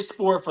this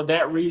sport, for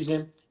that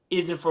reason,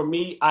 isn't for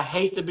me. I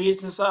hate the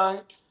business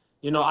side.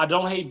 I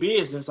don't hate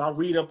business. I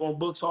read up on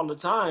books all the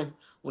time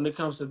when it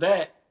comes to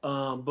that.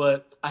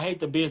 But I hate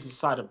the business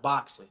side of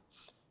boxing.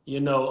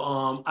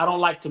 I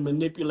don't like to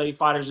manipulate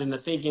fighters into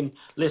thinking,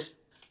 listen,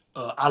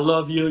 I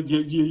love you.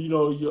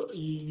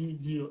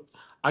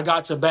 I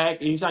got your back.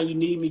 Anytime you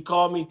need me,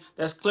 call me.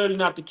 That's clearly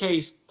not the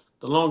case.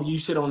 The longer you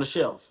sit on the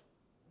shelf,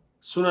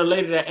 sooner or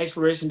later that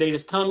expiration date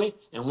is coming,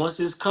 and once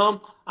it's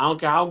come, I don't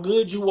care how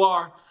good you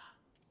are.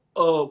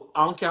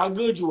 I don't care how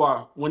good you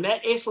are. When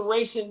that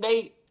expiration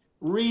date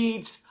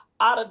reads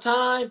out of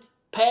time,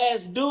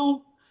 past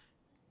due,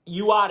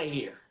 you out of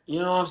here. You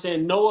know what I'm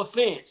saying? No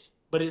offense,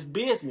 but it's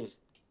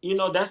business.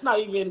 That's not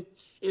even.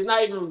 It's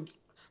not even.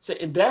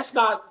 And that's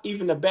not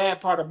even the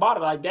bad part about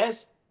it. Like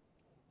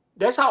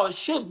that's how it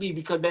should be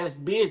because that's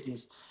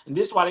business. And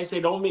this is why they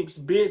say don't mix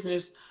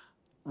business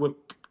with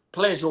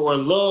pleasure or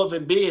love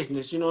and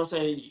business. You know what I'm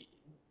saying?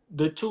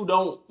 The two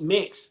don't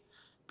mix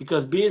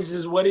because business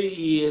is what it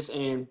is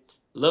and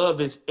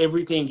love is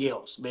everything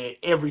else, man.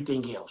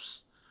 Everything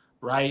else,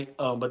 right?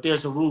 But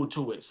there's a rule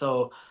to it.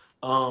 So,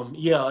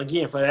 yeah,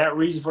 again, for that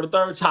reason, for the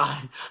third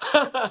time,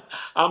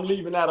 I'm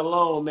leaving that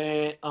alone,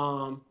 man.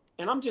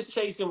 And I'm just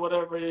chasing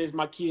whatever it is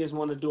my kids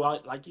want to do.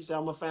 Like you said,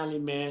 I'm a family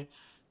man.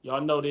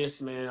 Y'all know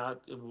this, man.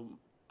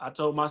 I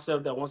told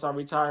myself that once I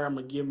retire, I'm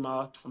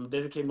gonna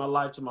dedicate my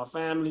life to my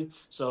family.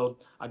 So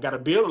I gotta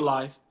build a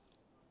life.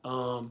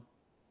 Um,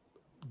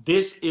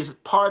 this is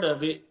part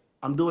of it.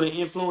 I'm doing an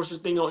influencer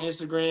thing on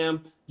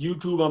Instagram,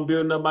 YouTube. I'm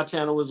building up my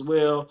channel as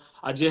well.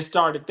 I just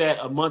started that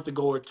a month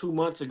ago or 2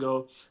 months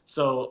ago.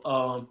 So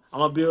I'm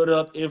gonna build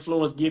up,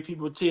 influence, give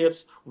people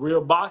tips,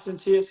 real boxing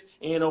tips,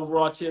 and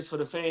overall tips for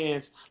the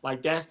fans.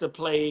 Like that's the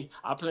play.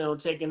 I plan on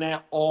taking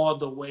that all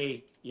the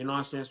way. You know what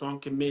I'm saying? So I'm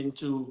committing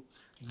to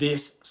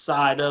this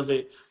side of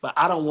it. But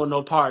I don't want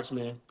no parts,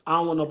 man. I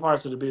don't want no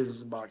parts of the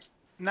business of boxing.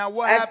 Now,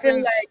 what I feel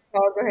happens? like,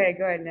 oh, go ahead,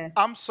 go ahead, Ness.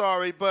 I'm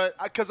sorry, but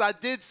because I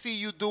did see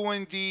you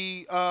doing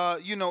the,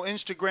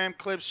 Instagram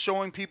clips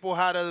showing people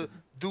how to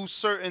do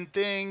certain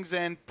things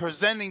and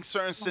presenting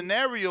certain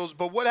scenarios.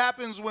 But what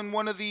happens when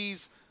one of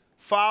these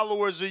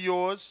followers of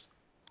yours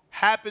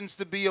happens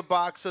to be a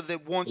boxer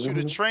that wants you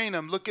to Mhm. train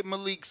him? Look at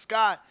Malik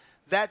Scott.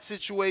 That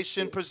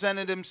situation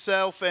presented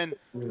himself, and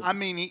Yeah. I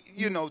mean,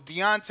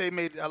 Deontay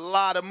made a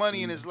lot of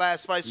money in his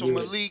last fight, so Yeah.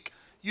 Malik,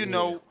 Yeah.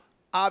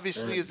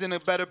 obviously Yeah. is in a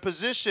better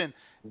position.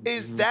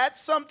 Is Mhm. that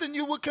something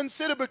you would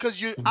consider?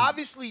 Because you're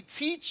obviously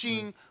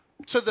teaching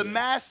to the Yeah.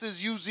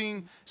 masses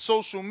using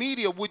social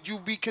media. Would you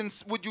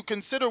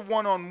consider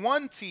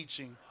one-on-one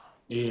teaching?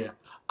 Yeah.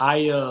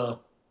 I uh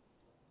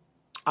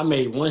I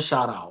made one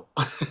shout out.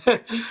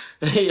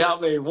 Yeah, I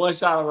made one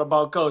shout out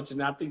about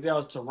coaching. I think that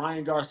was to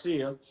Ryan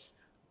Garcia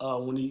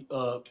when he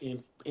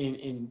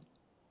in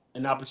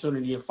an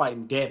opportunity of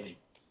fighting Devin.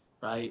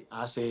 Right.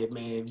 I said,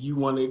 man, if you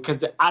want to,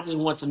 because I just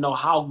want to know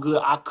how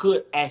good I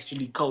could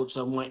actually coach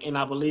someone, and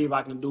I believe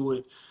I can do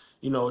it,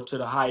 to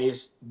the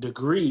highest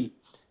degree.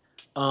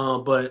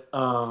 But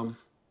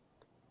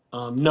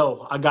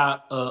No, I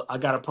got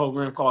a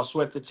program called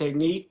Sweat the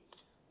Technique.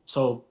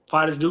 So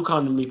fighters do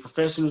come to me.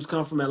 Professionals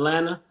come from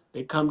Atlanta.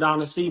 They come down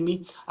to see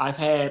me. I've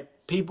had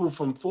people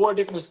from 4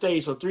 different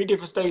states or 3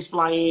 different states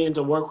fly in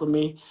to work with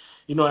me,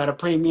 at a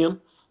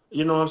premium.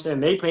 You know what I'm saying?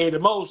 They pay the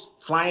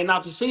most flying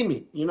out to see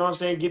me. You know what I'm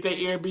saying? Get their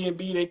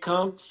Airbnb, they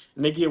come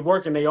and they get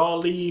work and they all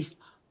leave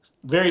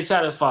very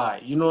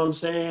satisfied. You know what I'm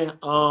saying?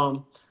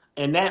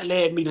 And that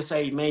led me to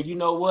say, man, you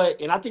know what?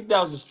 And I think that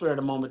was the spirit of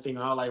the moment thing.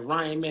 I was like,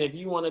 Ryan, man, if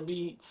you want to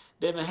be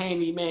Devin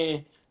Haney,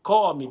 man,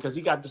 call me because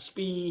he got the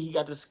speed, he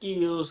got the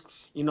skills.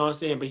 You know what I'm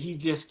saying? But he's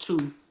just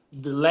too.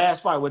 The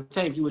last fight with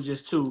Tank, he was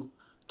just too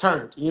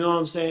turned. You know what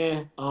I'm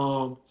saying?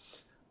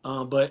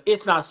 But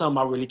it's not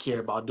something I really care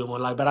about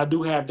doing. Like, but I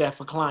do have that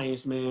for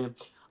clients, man.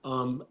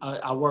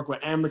 I work with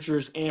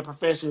amateurs and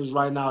professionals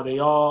right now. They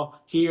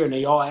all here and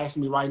they all ask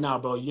me right now,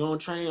 bro, you don't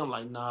train? I'm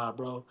like, nah,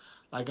 bro.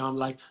 Like, I'm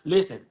like,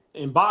 listen,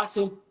 in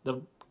boxing,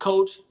 the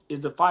coach is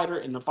the fighter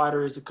and the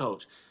fighter is the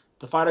coach.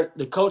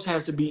 The coach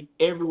has to be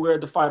everywhere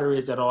the fighter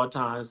is at all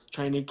times,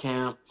 training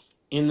camp,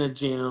 in the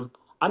gym.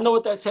 I know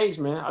what that takes,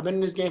 man. I've been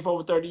in this game for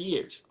over 30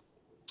 years.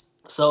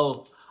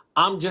 So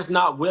I'm just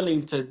not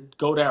willing to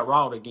go that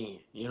route again.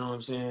 You know what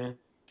I'm saying?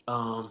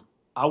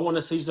 I want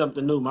to see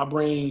something new. My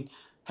brain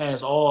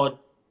has all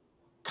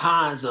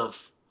kinds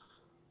of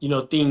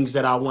things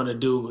that I want to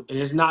do, and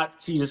it's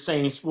not see the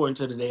same sport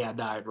until the day I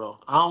die, bro.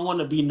 I don't want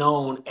to be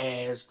known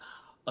as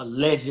a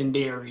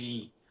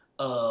legendary,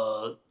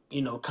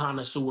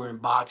 connoisseur in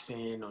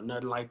boxing or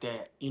nothing like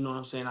that. You know what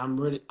I'm saying?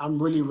 I'm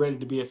really ready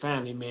to be a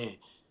family man.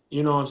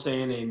 You know what I'm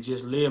saying, and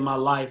just live my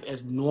life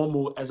as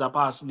normal as I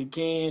possibly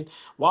can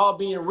while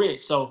being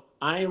rich. So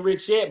I ain't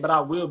rich yet, but I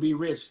will be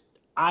rich.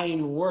 I ain't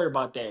even worried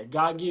about that.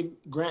 God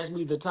grants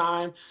me the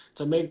time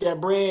to make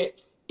that bread.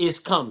 It's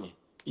coming.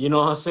 You know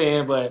what I'm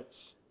saying? But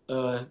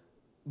uh,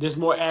 there's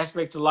more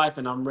aspects to life,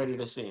 and I'm ready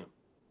to see them.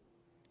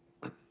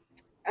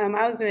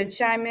 I was going to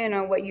chime in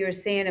on what you were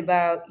saying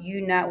about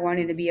you not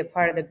wanting to be a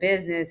part of the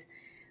business.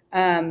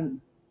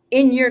 Um,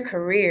 in your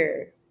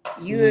career,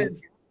 you have Mm-hmm.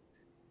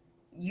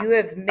 you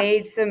have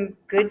made some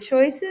good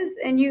choices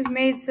and you've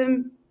made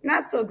some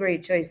not so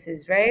great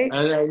choices, right?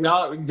 And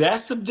now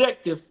that's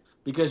subjective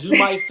because you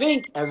might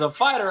think as a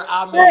fighter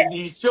I But made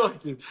these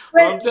choices,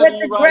 but but I'm but telling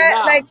you the right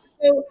grass, like,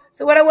 now,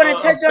 so what I want to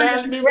a touch on is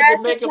family the member grass can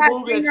is make a not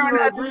move that greener you on the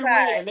don't other agree with,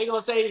 side. and they're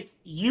gonna say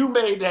you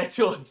made that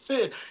choice.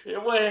 It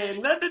had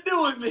nothing to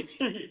do with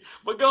me.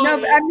 But go No,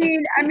 but I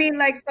ahead. mean,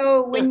 like,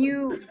 so when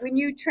you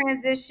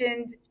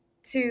transitioned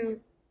to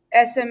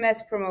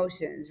SMS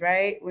Promotions,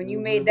 right? When you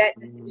made Hmm. that Hmm.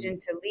 decision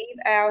to leave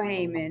Al Hmm.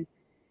 Heyman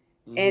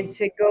and Hmm.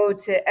 to go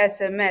to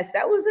SMS,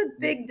 that was a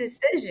big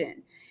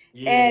decision.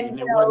 Yeah, And and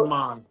it wasn't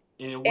mine.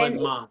 And it and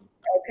wasn't mine.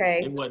 It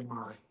okay, wasn't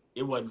mine.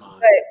 It wasn't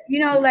mine.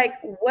 but like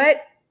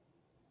what,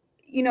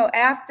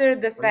 after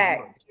the What is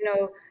fact,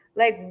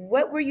 like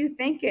what were you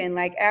thinking?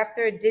 Like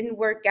after it didn't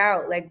work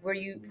out, like were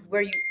you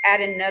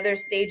at another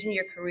stage in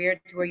your career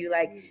to where you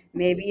like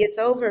maybe it's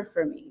over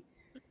for me?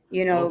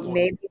 Low point.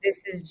 Maybe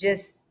this is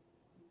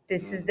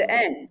the Hmm.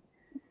 end.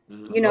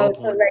 Low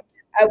So point. like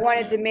I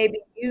wanted Yeah. to maybe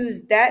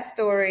use that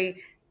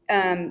story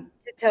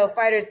to tell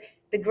fighters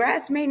the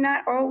grass may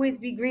not always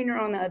be greener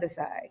on the other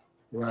side.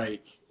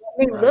 Right. It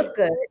may Right. look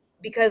good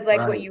because like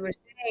what Right. you were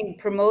saying,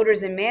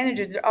 promoters and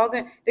managers, they're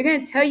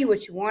gonna tell you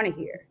what you want to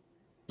hear,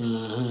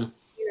 Hmm.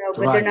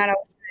 but they're Right. not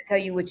always gonna tell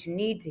you what you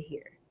need to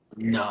hear.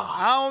 Nah.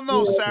 I don't know,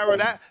 You Sarah.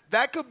 know,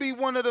 That could be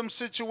one of them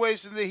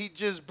situations that he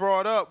just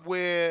brought up,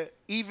 where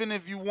even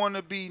if you want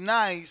to be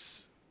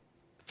nice,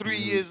 three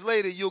Hmm. years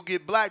later you'll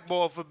get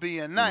blackballed for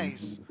being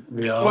nice.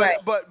 Yeah. right.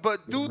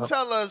 But do Yep.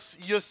 tell us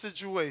your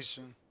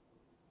situation.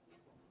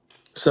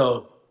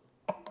 So,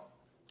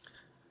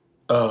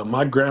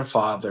 my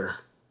grandfather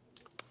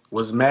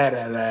was mad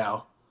at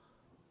Al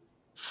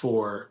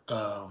for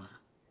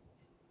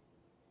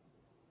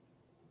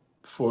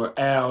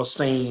Al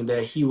saying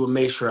that he would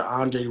make sure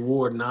Andre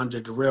Ward and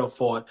Andre Dirrell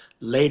fought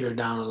later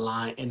down the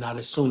line and not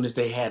as soon as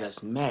they had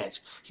us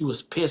match. He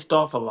was pissed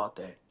off about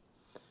that,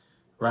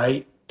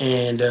 right?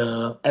 And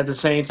at the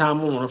same time,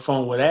 I'm on the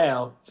phone with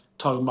Al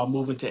talking about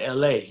moving to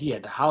LA. He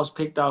had the house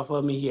picked out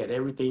for me. He had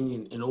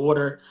everything in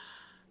order.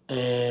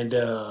 And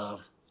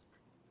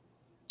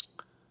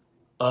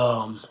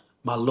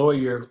my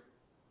lawyer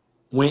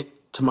went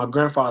to my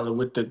grandfather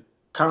with the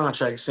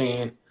contract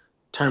saying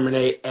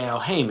terminate Al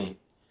Heyman,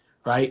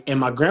 right? And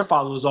my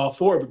grandfather was all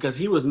for it because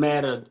he was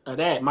mad at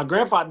that. My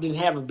grandfather didn't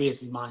have a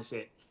business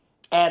mindset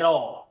at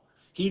all.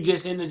 He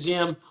just in the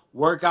gym,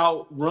 work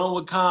out, run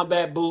with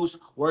combat boots,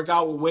 work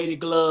out with weighted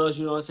gloves,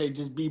 you know what I'm saying?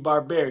 Just be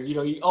barbaric.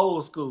 He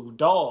old school,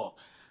 dog,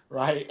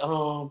 right?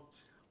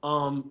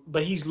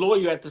 But he's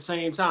loyal at the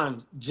same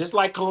time, just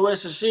like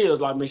Clarissa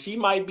Shields. Like, I mean, she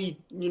might be,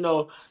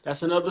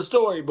 that's another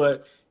story,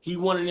 but he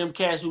one of them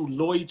cats who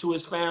loyal to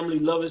his family,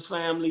 love his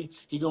family.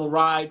 He gonna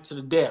ride to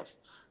the death,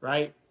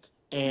 right?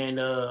 And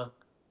the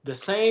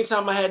same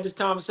time I had this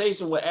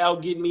conversation with Al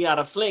getting me out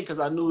of Flint because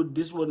I knew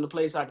this wasn't the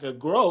place I could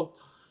grow.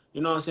 You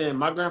know what I'm saying?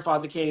 My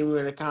grandfather came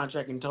with a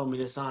contract and told me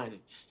to sign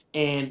it.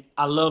 And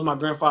I love my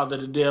grandfather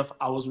to death.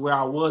 I was where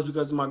I was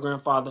because of my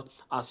grandfather.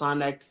 I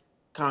signed that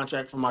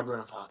contract for my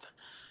grandfather.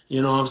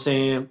 You know what I'm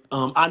saying?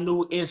 I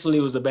knew instantly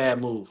it was a bad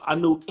move. I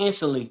knew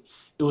instantly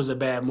it was a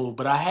bad move,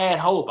 but I had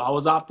hope. I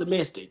was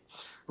optimistic,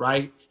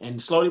 right?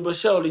 And slowly but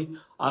surely,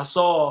 I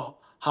saw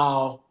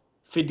how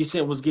 50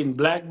 Cent was getting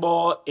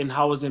blackballed and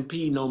how it was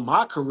impeding on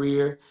my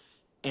career.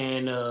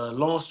 And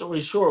long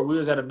story short, we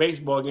was at a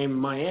baseball game in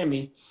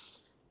Miami,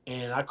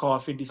 and I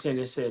called 50 Cent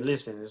and said,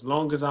 listen, as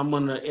long as I'm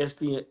under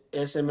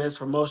SMS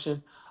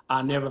promotion,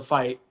 I'll never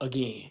fight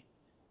again,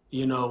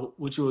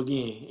 with you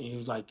again. And he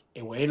was like,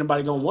 and well, ain't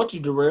nobody gonna want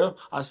you, Dirrell.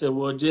 I said,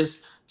 well,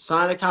 just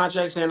sign a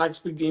contract saying I can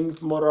speak to any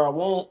promoter I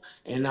want,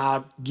 and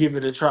I'll give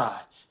it a try.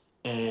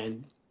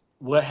 And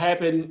what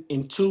happened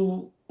in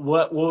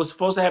what was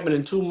supposed to happen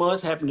in 2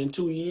 months happened in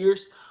 2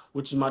 years,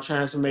 which is my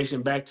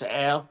transformation back to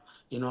Al.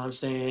 You know what I'm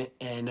saying?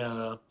 And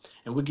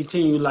we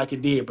continued like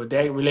it did, but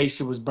that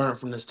relationship was burnt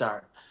from the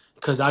start.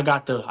 Cause I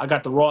got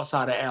the raw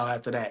side of Al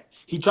after that.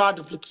 He tried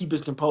to keep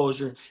his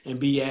composure and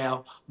be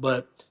Al,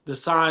 but the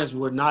signs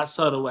were not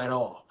subtle at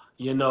all.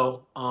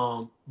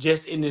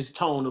 Just in his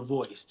tone of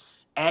voice,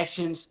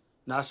 actions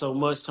not so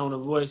much tone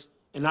of voice,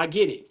 and I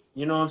get it.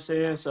 You know what I'm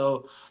saying?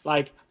 So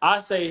like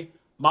I say,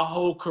 my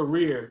whole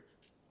career,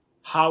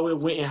 how it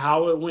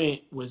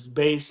went was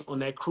based on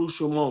that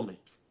crucial moment.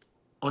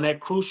 On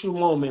that crucial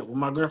moment when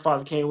my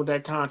grandfather came with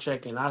that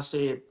contract, and I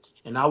said,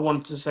 and I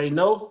wanted to say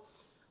no,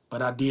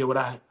 but I did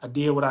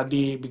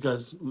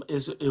because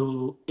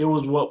it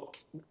was what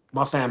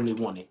my family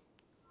wanted.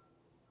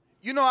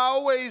 I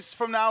always,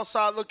 from the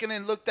outside looking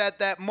in, looked at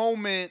that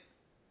moment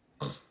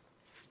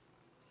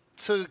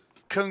to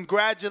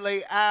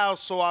congratulate Al.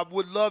 So I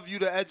would love you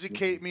to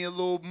educate me a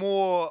little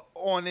more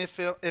on if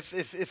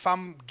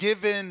I'm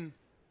given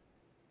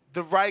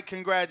the right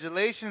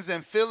congratulations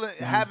and feeling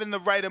having the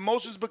right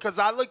emotions, because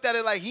I looked at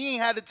it like he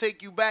ain't had to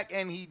take you back,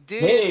 and he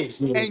did, Yes,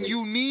 and yeah,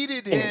 you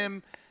needed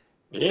him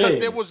because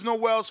yeah. there was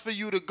nowhere else for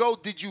you to go.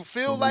 Did you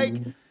feel like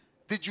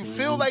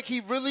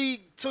he really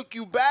took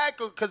you back,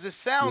 or because it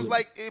sounds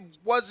like it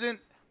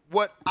wasn't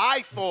what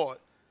I thought?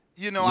 I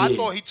Yeah.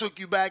 thought he took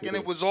you back and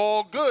it was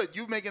all good.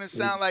 You making it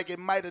sound like it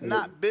might have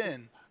not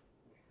been.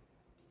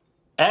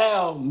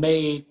 Al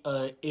made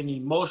an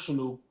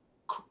emotional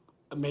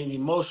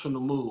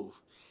move.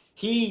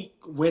 He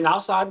went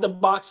outside the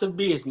box of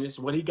business,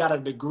 what he got a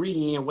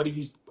degree in, what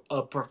he's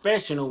a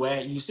professional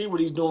at. You see what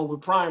he's doing with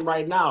Prime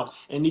right now,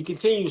 and he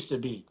continues to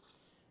be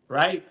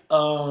right.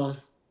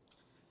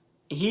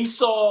 He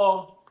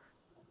saw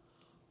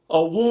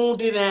a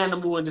wounded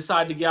animal and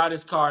decided to get out of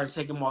his car and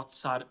take him off the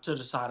side of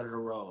the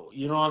road.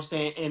 You know what I'm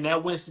saying? And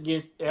that went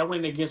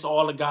against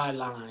all the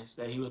guidelines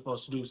that he was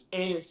supposed to do.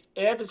 And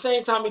at the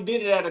same time, he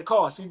did it at a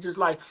cost.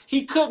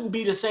 He couldn't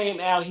be the same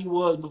Al he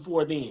was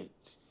before then.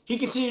 He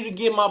continued to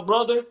give my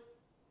brother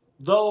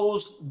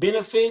those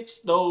benefits,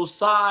 those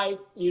side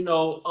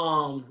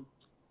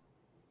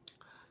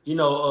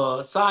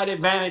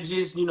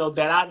advantages,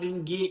 that I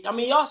didn't get. I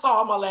mean, y'all saw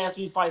how my last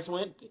 3 fights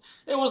went.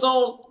 It was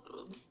on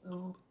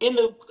in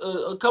the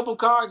a couple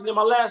cards, and then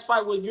my last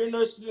fight with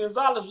Nestor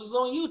Gonzalez was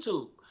on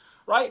YouTube,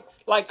 right?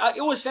 Like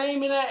it was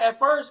shaming that at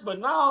first, but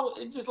now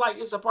it's just like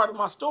it's a part of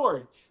my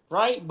story,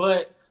 right?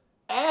 But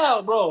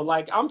Al, bro,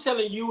 like I'm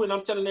telling you and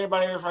I'm telling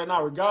everybody else right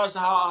now, regardless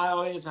of how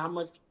Al is and how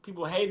much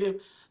people hate him,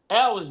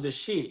 Al is the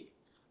shit.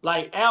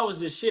 Like Al was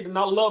the shit, and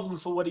I love him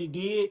for what he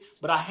did,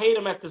 but I hate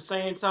him at the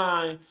same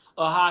time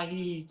of how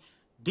he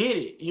did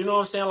it. You know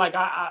what I'm saying? Like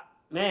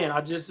man,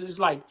 it's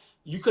like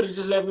you could have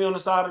just left me on the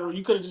side of the,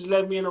 you could have just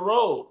left me in the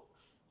road.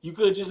 You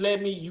could have just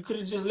let me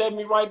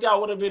right there. I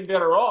would have been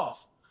better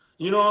off.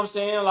 You know what I'm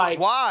saying? Like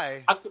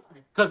Why?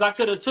 because I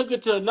could have took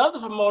it to another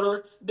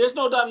promoter. There's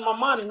no doubt in my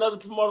mind another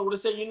promoter would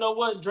have said, you know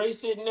what, Dre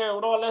sitting there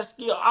with all that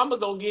skill, I'm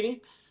gonna go get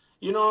him.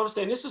 You know what I'm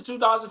saying? This was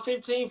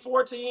 2015,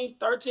 14,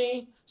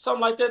 13,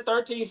 something like that,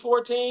 13,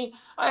 14.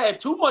 I had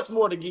too much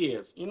more to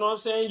give. You know what I'm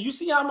saying? You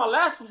see how my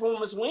last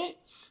performance went.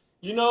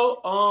 You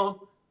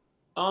know,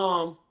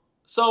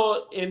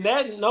 so in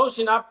that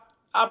notion, I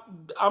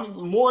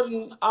I'm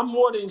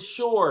more than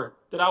sure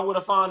that I would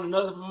have found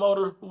another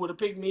promoter who would have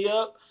picked me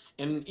up,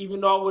 and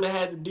even though I would have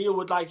had to deal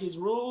with like his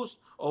rules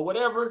or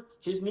whatever,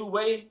 his new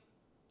way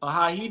or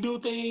how he do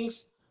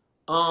things,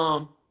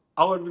 um,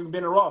 I would have been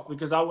better off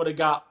because I would have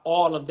got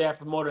all of that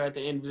promoter at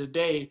the end of the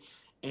day,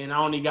 and I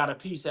only got a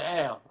piece of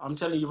Al. I'm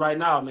telling you right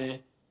now, man.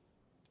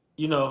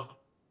 You know,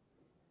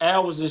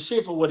 Al was the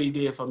shit for what he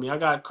did for me. I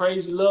got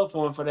crazy love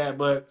for him for that,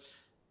 but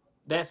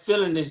that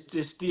feeling is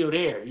just still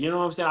there. You know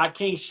what I'm saying? I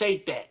can't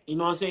shake that. You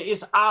know what I'm saying?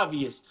 It's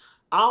obvious.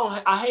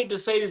 I hate to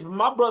say this, but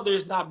my brother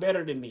is not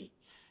better than me.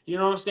 You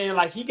know what I'm saying?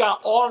 Like he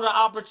got all the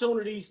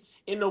opportunities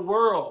in the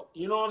world.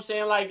 You know what I'm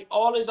saying? Like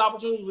all his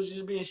opportunities was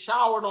just being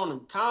showered on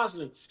him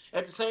constantly.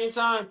 At the same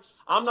time,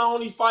 I'm not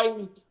only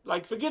fighting,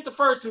 like forget the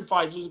first 2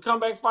 fights. It was a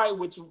comeback fight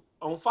which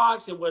on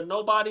Fox and with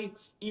nobody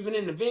even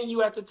in the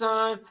venue at the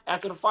time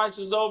after the fights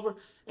was over.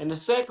 And the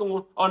second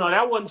one, oh no,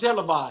 that wasn't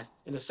televised.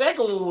 And the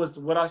second one was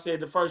what I said.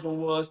 The first one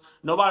was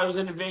nobody was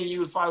in the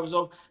venue. The fight was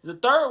over. The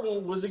third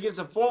one was against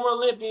a former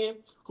Olympian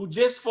who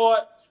just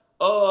fought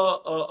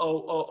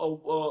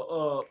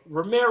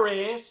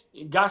Ramirez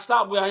got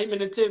stopped with him in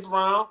the 10th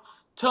round.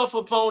 Tough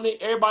opponent.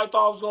 Everybody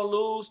thought I was gonna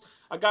lose.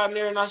 I got in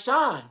there and I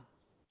shined.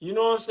 You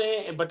know what I'm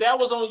saying? But that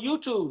was on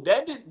YouTube.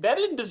 That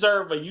didn't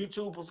deserve a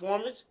YouTube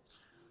performance.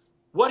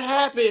 What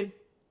happened?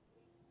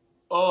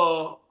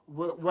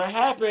 What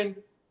happened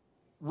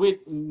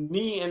with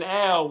me and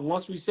Al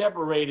once we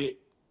separated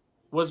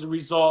was the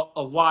result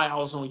of why I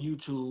was on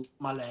YouTube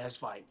my last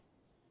fight.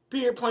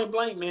 Period, point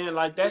blank, man.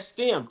 Like that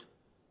stemmed.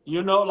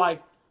 You know,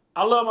 like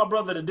I love my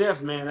brother to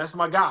death, man. That's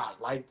my guy.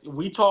 Like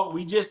we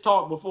just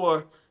talked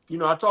before. You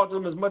know, I talk to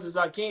him as much as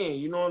I can.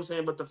 You know what I'm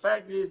saying? But the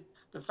fact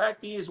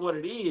is what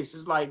it is.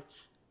 It's like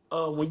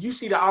when you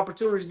see the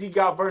opportunities he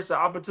got versus the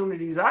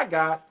opportunities I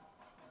got,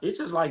 it's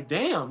just like,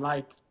 damn,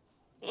 like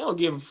I don't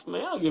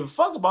give a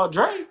fuck about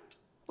Dre.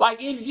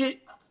 Like it just,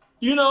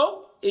 you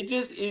know, it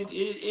just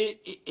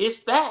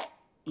it's that,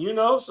 you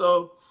know.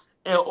 So,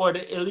 at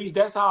least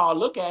that's how I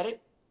look at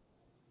it,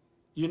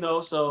 you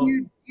know. So,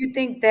 You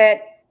think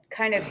that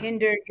kind of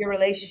hindered your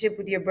relationship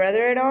with your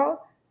brother at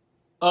all?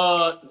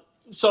 uh,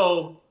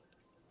 so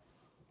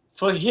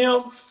for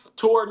him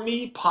toward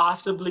me,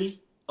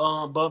 possibly,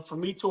 but for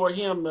me toward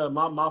him,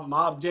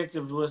 my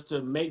objective was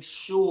to make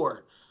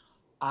sure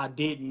I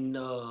didn't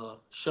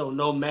show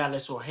no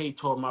malice or hate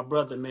toward my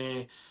brother,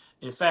 man.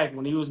 In fact,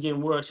 when he was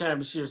getting world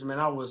championships, man,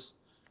 I was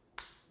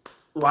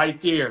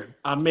right there.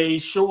 I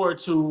made sure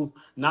to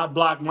not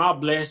block my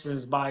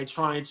blessings by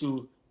trying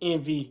to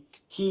envy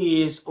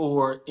his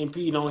or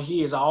impede on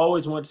his. I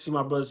always wanted to see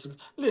my brothers.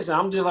 Listen,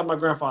 I'm just like my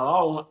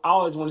grandfather. I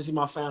always want to see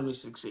my family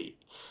succeed,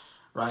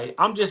 right?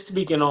 I'm just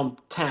speaking on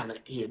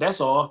talent here.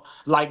 That's all.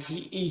 Like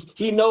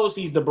he knows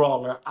he's the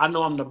brawler. I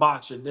know I'm the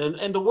boxer,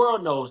 and the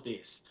world knows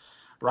this,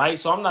 right?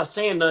 So I'm not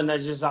saying nothing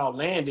that's just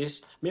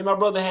outlandish. Me and my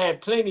brother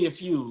had plenty of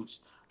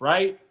feuds,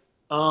 right?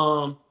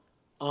 Um,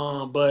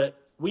 but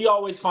we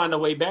always find a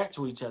way back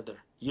to each other.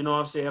 You know what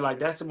I'm saying? Like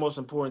that's the most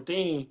important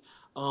thing.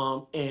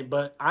 And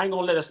but I ain't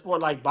gonna let a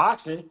sport like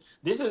boxing.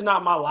 This is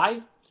not my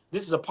life.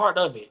 This is a part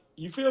of it.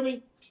 You feel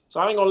me?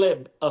 So I ain't gonna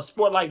let a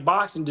sport like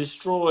boxing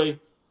destroy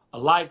a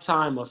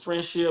lifetime of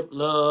friendship,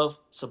 love,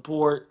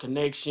 support,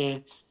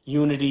 connection,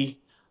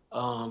 unity.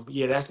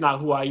 Yeah, that's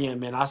not who I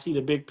am, man. I see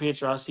the big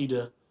picture. I see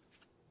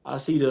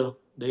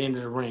the end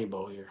of the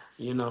rainbow here.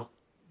 You know.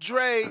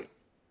 Dre,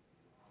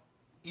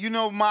 you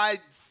know my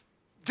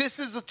this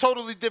is a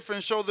totally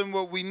different show than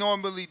what we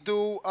normally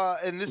do,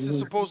 and this is Mhm.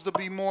 supposed to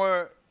be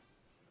more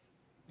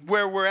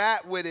where we're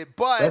at with it.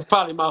 But That's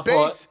probably my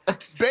fault.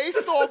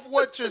 based off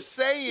what you're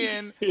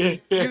saying,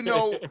 you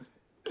know,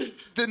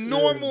 the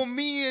normal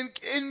me in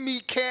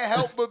me can't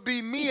help but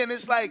be me, and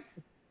it's like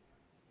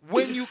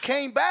when you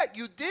came back,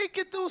 you did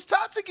get those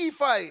Tatsuki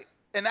fight,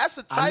 and that's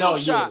a I title know,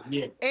 yeah, shot.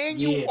 yeah,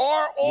 And you yeah,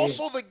 are yeah,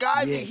 also the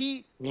guy that yeah.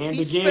 And he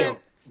the spent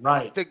Gale,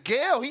 right? the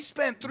Gale. He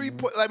spent Mhm,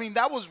 I mean,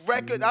 that was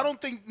record. I mhm.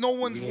 don't think no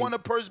one's Yeah, won a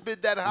purse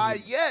bid that high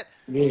yeah, yet.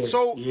 yeah,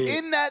 So yeah.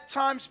 in that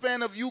time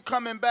span of you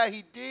coming back,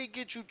 he did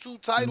get you two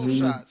title Mhm.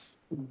 shots.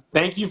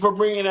 Thank you for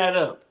bringing that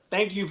up.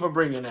 Thank you for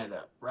bringing that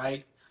up.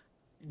 Right,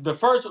 the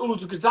first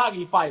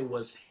Uzukazaki fight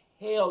was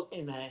held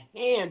in a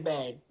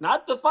handbag.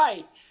 Not the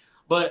fight,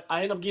 but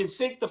I ended up getting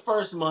sick the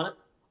first month,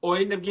 or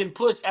ended up getting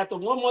pushed after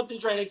 1 month in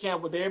training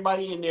camp with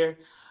everybody in there,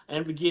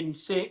 and be getting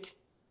sick.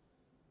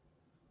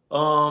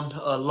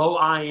 Low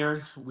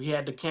iron. We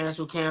had to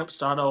cancel camp,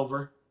 start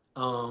over.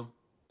 Um,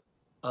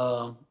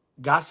 Um,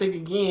 got sick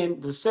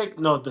again.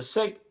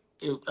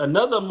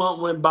 Another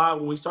month went by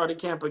when we started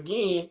camp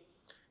again,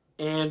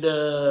 and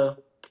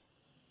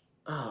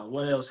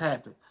what else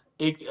happened?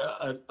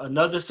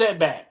 Another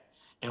setback,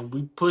 and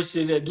we pushed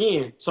it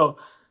again. So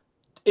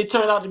it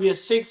turned out to be a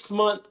 6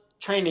 month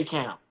training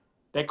camp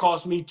that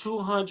cost me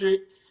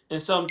 200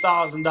 and some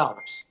thousand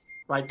dollars.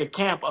 Right, the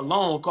camp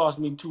alone cost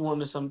me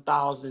 200 some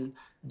thousand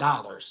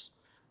dollars.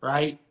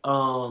 Right,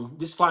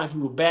 this flying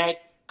people back,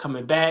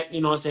 coming back.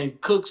 You know what I'm saying?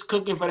 Cooks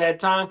cooking for that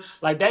time.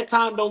 Like that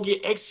time don't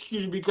get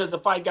executed because the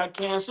fight got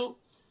canceled.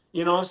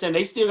 You know what I'm saying?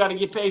 They still got to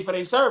get paid for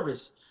their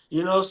service.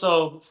 You know,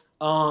 so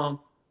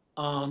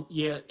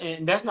yeah,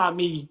 and that's not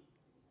me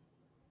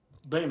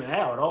blaming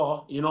Al at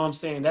all. You know what I'm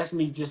saying? That's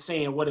me just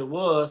saying what it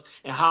was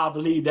and how I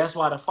believe that's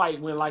why the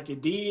fight went like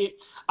it did.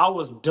 I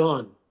was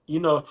done.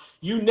 You know,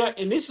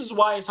 and this is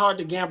why it's hard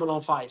to gamble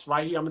on fights.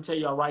 Right here, I'm gonna tell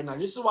y'all right now.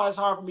 This is why it's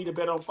hard for me to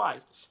bet on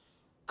fights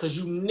because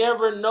you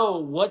never know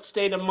what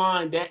state of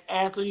mind that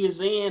athlete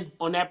is in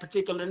on that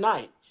particular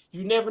night.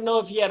 You never know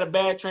if he had a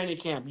bad training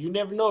camp. You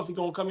never know if he's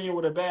gonna come in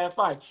with a bad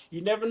fight.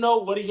 You never know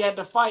what he had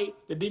to fight,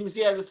 the demons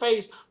he had to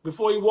face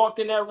before he walked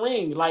in that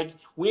ring. Like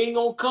we ain't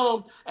gonna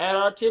come at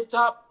our tip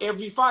top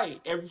every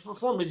fight, every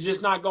performance. It's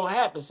just not gonna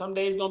happen. Some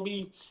days gonna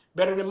be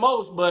better than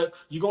most, but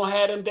you gonna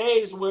have them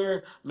days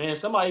where man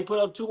somebody put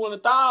up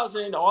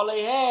 200,000, all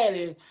they had,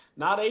 and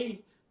now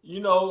they,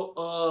 you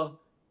know,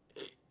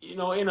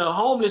 in a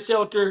homeless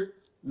shelter,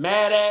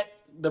 mad at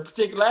the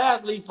particular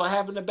athlete for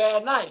having a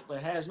bad night,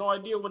 but has no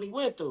idea what he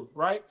went through,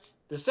 right?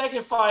 The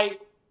second fight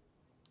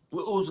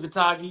with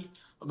Uzukatagi,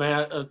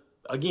 man,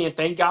 again,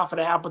 thank God for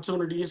the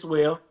opportunity as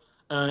well.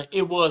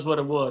 It was what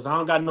it was. I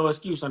don't got no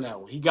excuse on that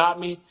one. He got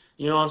me.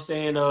 You know what I'm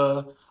saying?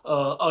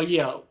 Oh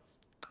yeah,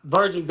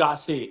 Virgil got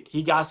sick.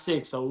 He got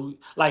sick. So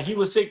like he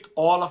was sick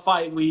all the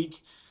fight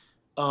week.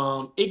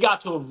 It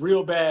got to a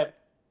real bad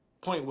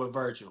point with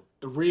Virgil.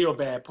 A real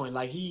bad point.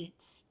 Like he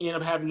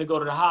ended up having to go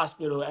to the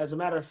hospital. As a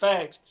matter of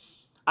fact,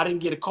 I didn't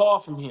get a call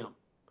from him.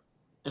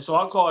 And so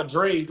I called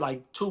Dre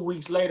like 2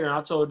 weeks later and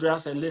I told Dre, I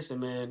said, listen,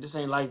 man, this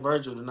ain't like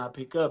Virgil to not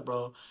pick up,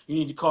 bro. You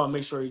need to call and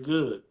make sure he's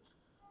good.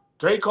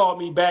 Dre called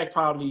me back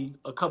probably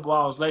a couple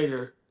hours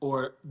later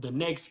or the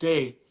next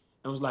day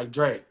and was like,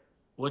 Dre,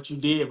 what you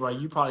did, bro,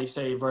 you probably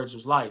saved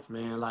Virgil's life,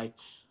 man. Like,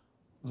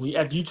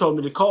 after you told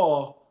me to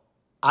call,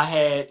 I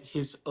had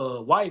his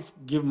wife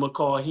give him a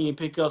call. He didn't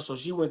pick up, so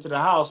she went to the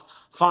house,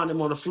 found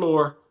him on the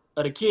floor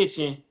of the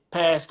kitchen,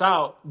 passed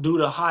out due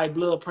to high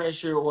blood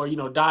pressure or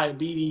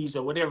diabetes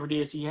or whatever it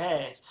is he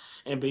has.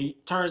 And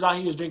turns out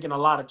he was drinking a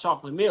lot of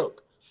chocolate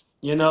milk.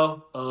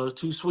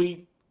 Too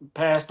sweet,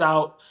 passed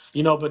out.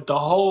 But the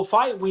whole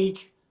fight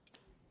week,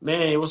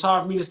 man, it was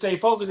hard for me to stay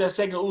focused that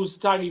second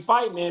Uzumaki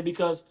fight, man,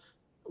 because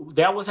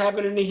that was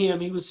happening to him.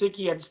 He was sick.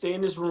 He had to stay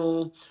in this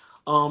room.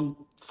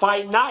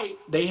 Fight night,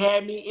 they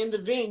had me in the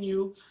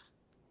venue.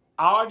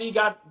 I already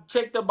got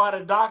checked up by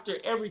the doctor,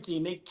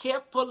 everything. They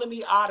kept pulling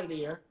me out of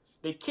there.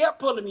 They kept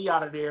pulling me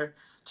out of there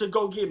to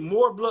go get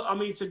more blood. I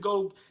mean, to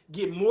go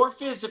get more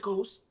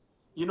physicals.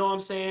 You know what I'm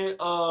saying?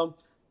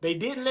 They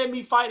didn't let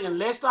me fight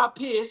unless I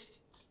pissed.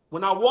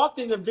 When I walked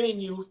in the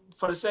venue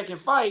for the second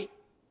fight,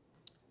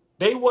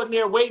 they wasn't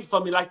there waiting for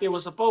me like they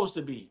were supposed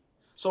to be.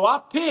 So I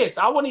pissed.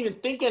 I wasn't even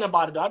thinking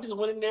about it. I just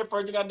went in there.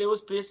 First thing I did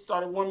was piss,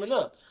 started warming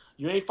up.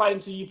 You ain't fighting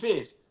till you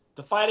piss.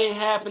 The fight ain't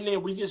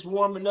happening. We just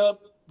warming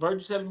up.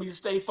 Virgil telling me to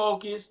stay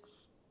focused.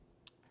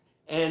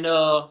 And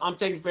I'm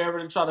taking forever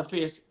to try to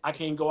piss. I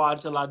can't go out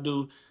until I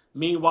do.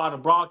 Meanwhile, the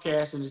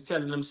broadcasting is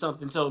telling them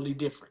something totally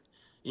different.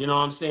 You know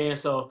what I'm saying?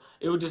 So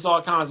it was just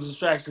all kinds of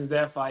distractions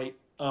that fight.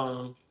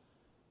 And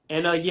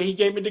yeah, he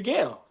gave me the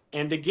Gale.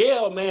 And the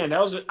Gale, man,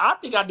 I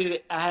think I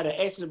had an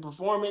excellent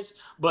performance,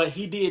 but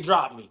he did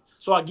drop me.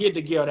 So I give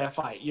the Gale that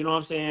fight. You know what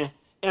I'm saying?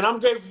 And I'm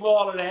grateful for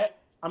all of that.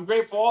 I'm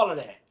grateful for all of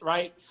that,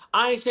 right?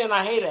 I ain't saying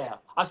I hate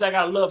Al. I said I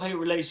got a love-hate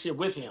relationship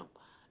with him.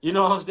 You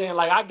know what I'm saying?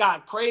 Like I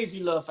got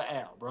crazy love for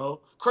Al,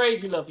 bro.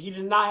 Crazy love. He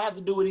did not have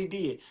to do what he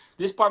did.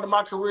 This part of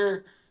my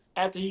career,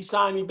 after he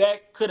signed me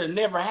back, could have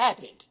never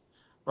happened.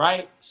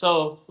 Right?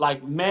 So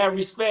like mad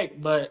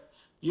respect, but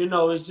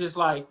it's just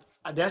like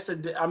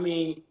I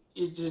mean,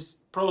 it's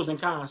just pros and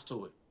cons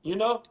to it, you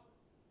know?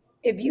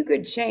 If you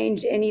could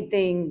change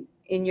anything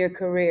in your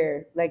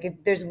career, like if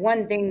there's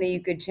one thing that you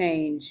could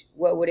change,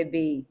 what would it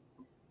be?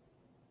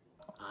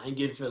 I ain't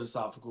getting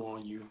philosophical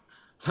on you.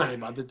 I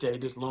ain't about to tell you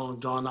this long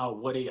drawn out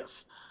what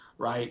if,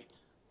 right?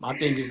 My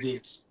thing is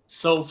this.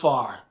 So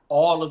far,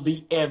 all of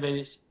the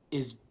evidence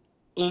is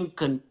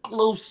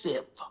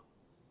inconclusive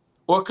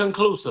or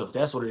conclusive.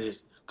 That's what it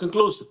is.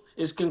 Conclusive.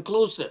 It's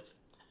conclusive.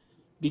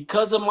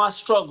 Because of my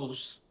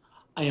struggles,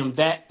 I am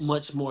that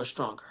much more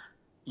stronger.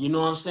 You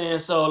know what I'm saying?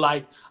 So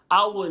like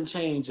I wouldn't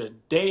change a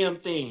damn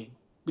thing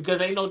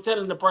because ain't no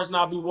telling the person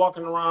I'll be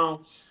walking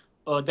around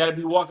that'll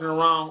be walking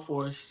around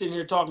or sitting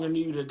here talking to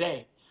you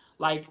today.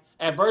 Like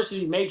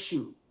adversity makes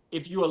you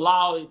if you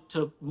allow it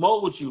to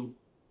mold you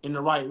in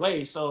the right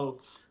way.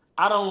 So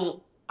I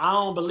don't I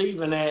don't believe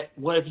in that.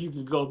 What if you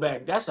could go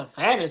back? That's a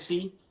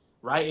fantasy,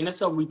 right? And that's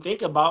something we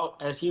think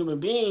about as human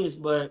beings,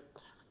 but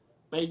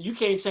man, you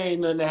can't change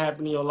nothing that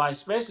happened in your life,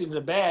 especially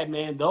the bad,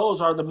 man. Those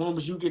are the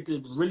moments you get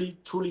to really,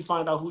 truly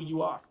find out who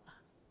you are.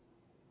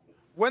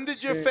 When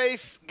did your Sure.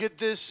 faith get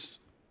this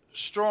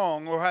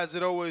strong, or has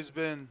it always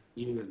been?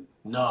 Yeah.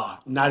 Nah,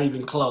 not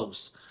even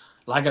close.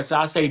 Like I said,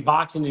 I say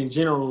boxing in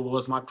general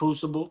was my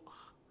crucible,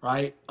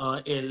 right?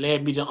 It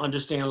led me to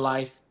understand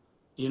life,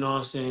 you know what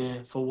I'm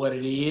saying, for what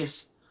it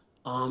is.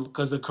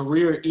 Because the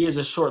career is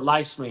a short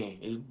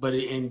lifespan, but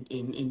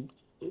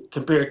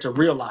compared to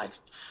real life,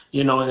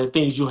 and the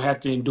things you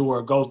have to endure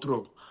or go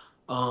through,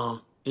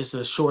 it's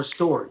a short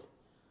story.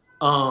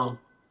 Um,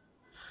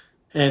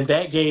 And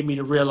that gave me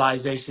the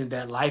realization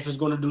that life is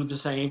going to do the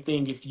same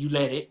thing if you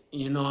let it.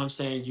 You know what I'm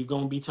saying? You're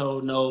going to be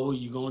told no,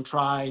 you're going to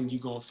try and you're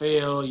going to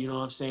fail. You know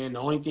what I'm saying? The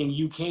only thing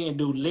you can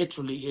do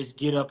literally is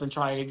get up and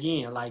try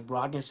again. Like, bro,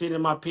 I can sit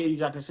in my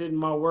pities, I can sit in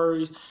my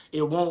worries.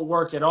 It won't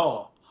work at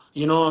all.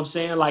 You know what I'm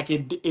saying? Like,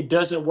 it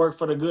doesn't work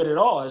for the good at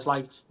all. It's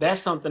like,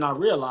 that's something I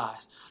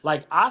realized.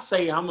 Like, I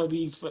say I'm going to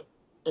be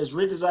as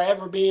rich as I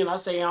ever been. I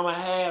say I'm going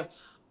to have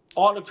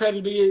all the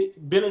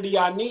credibility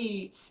I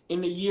need in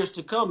the years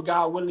to come.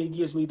 God willing, He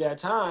gives me that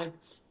time,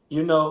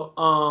 you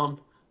know,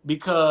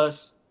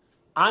 because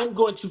I'm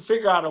going to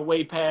figure out a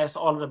way past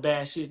all of the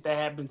bad shit that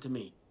happened to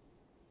me.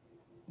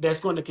 That's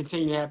going to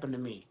continue to happen to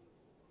me.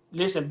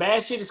 Listen,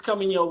 bad shit is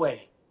coming your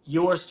way.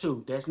 Yours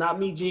too. That's not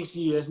me jinxing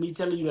you. That's me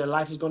telling you that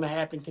life is going to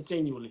happen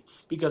continually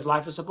because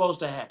life is supposed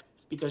to happen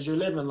because you're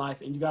living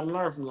life and you got to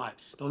learn from life.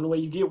 The only way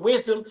you get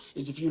wisdom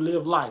is if you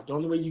live life. The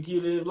only way you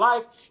get live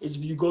life is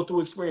if you go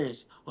through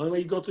experience. The only way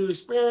you go through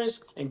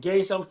experience and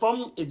gain something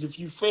from it is if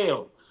you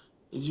fail.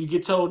 Is you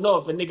get told no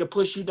if a nigga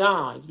push you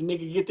down, if a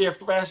nigga get there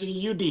faster than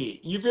you did.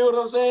 You feel what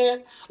I'm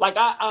saying? Like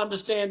I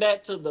understand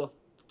that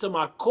to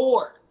my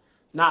core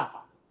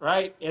now,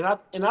 right? And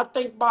I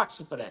thank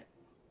boxing for that.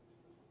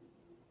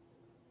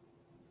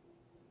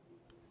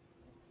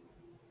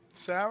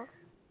 Sarah?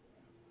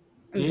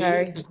 I'm Dig?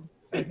 sorry.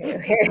 Okay,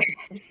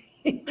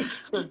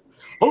 okay.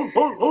 Oh,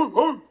 oh, oh,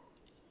 oh.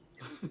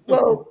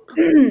 Well,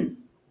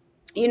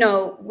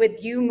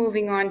 with you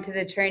moving on to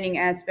the training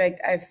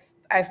aspect,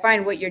 I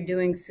find what you're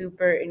doing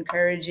super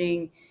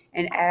encouraging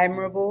and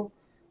admirable.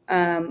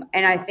 And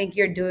I think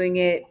you're doing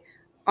it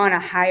on a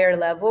higher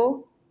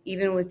level,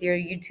 even with your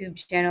YouTube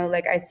channel.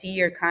 Like I see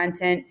your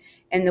content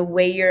and the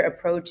way your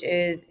approach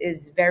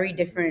is very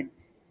different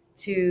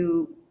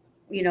to,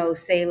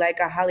 say like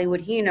a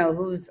Hollywood Hino,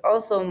 who's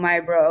also my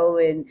bro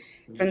and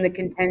from Yeah. the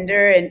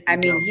Contender. And I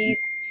mean, Yeah.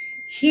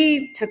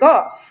 he took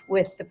off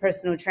with the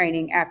personal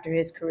training after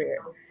his career.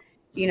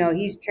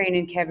 He's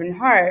training Kevin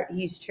Hart.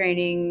 He's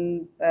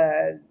training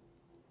Mhm.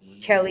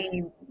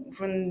 Kelly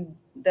from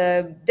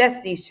the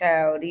Destiny's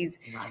Child.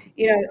 Right.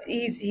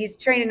 He's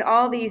training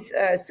all these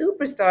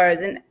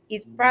superstars, and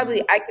he's Mhm.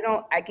 probably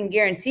I can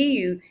guarantee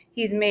you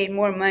he's made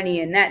more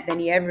money in that than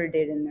he ever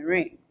did in the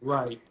ring.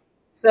 Right. Right.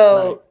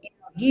 So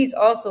he's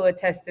also a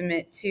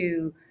testament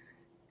to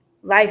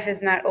life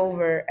is not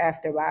over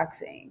after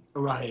boxing.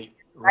 Right.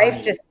 Life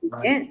Right. just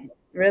Right. begins,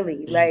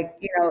 really. Yeah. Like,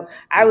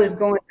 I Yeah. was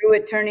going through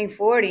it turning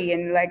 40,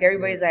 and like Yeah.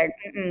 everybody's like,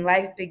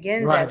 life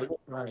begins at Right.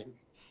 40. Right.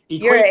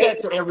 You're Equate that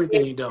to 80.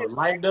 everything though.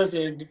 Life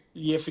doesn't.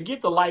 Yeah.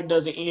 Forget the life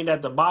doesn't end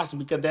at the boxing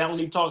because that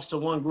only talks to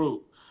one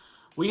group.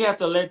 We have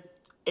to let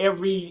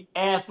every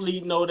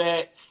athlete know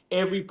that,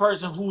 every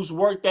person who's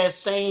worked that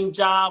same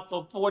job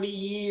for 40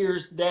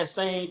 years, that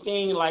same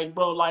thing, like,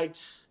 bro, like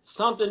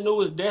something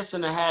new is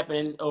destined to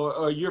happen,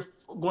 or you're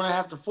going to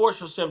have to force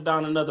yourself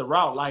down another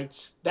route. Like,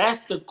 that's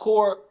the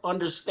core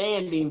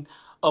understanding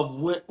of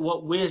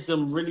what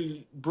wisdom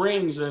really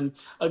brings. And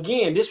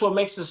again, this what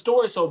makes the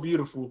story so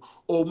beautiful,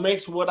 or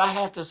makes what I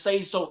have to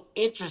say so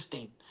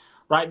interesting,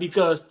 right?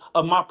 Because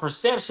of my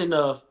perception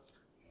of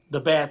the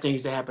bad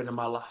things that happen in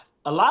my life.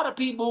 A lot of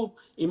people,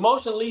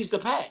 emotion leads the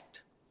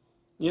pact.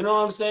 You know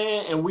what I'm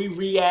saying? And we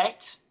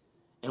react,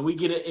 and we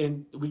get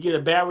a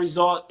bad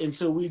result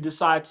until we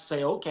decide to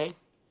say, okay,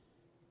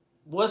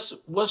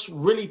 what's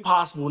really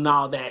possible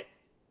now that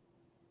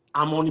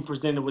I'm only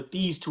presented with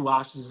these two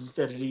options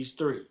instead of these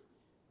three,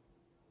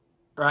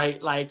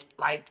 right? Like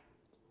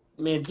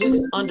man,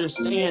 just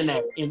understand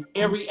that in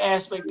every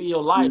aspect of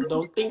your life.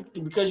 Don't think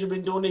that because you've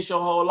been doing this your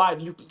whole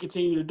life, you can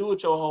continue to do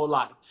it your whole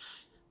life.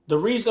 The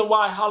reason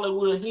why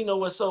Hollywood Hino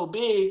was so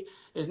big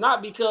is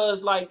not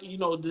because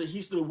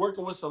he's still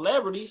working with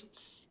celebrities.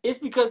 It's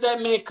because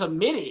that man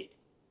committed,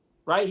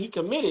 right? He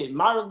committed.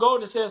 Myron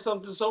Golden said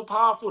something so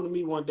powerful to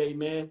me one day,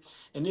 man,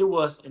 and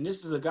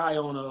this is a guy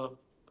on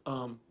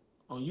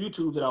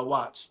YouTube that I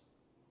watch.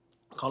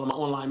 I call him my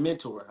online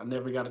mentor. I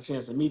never got a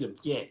chance to meet him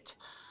yet,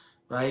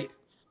 right?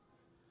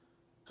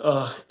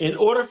 In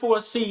order for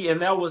a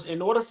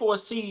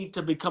seed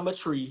to become a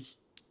tree,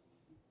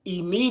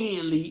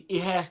 immediately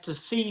it has to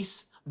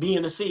cease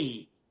being a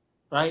seed,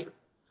 right?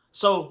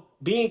 So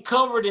being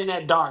covered in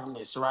that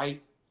darkness,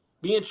 right?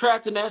 Being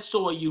trapped in that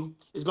soil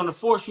is going to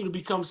force you to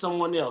become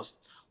someone else.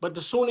 But the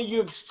sooner you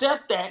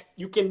accept that,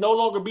 you can no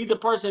longer be the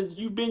person that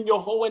you've been your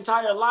whole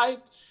entire life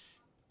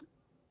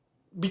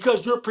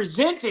because you're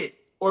presented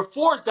or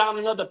forced down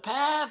another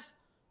path,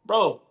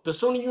 bro. The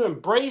sooner you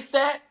embrace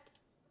that,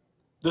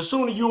 the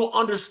sooner you'll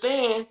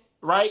understand,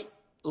 right,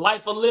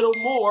 life a little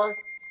more,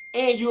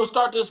 and you'll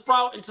start to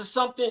sprout into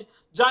something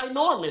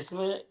ginormous,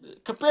 man.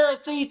 Compare a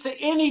seed to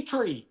any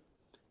tree,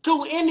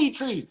 to any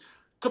tree.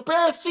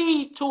 Compare a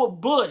seed to a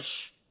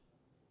bush.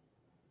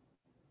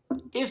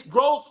 Its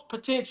growth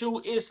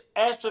potential is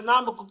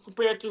astronomical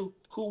compared to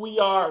who we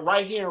are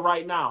right here and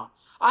right now.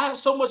 I have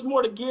so much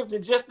more to give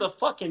than just a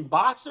fucking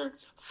boxer.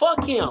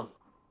 Fuck him.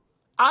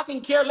 I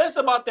can care less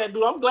about that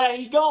dude. I'm glad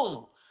he's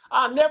gone.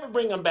 I'll never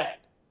bring him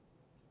back.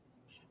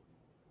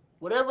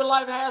 Whatever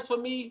life has for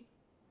me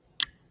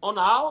on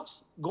the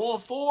outs going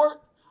forward,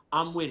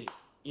 I'm with it.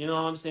 You know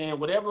what I'm saying?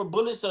 Whatever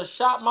bullets are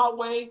shot my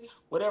way,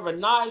 whatever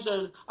knives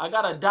I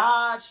gotta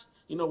dodge,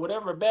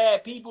 whatever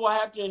bad people I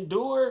have to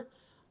endure,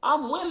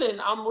 I'm willing,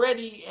 I'm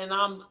ready, and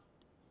I'm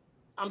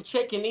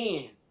checking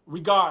in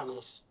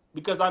regardless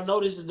because I know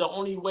this is the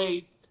only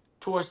way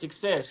towards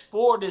success.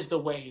 Forward is the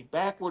way,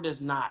 backward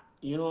is not.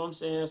 You know what I'm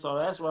saying? So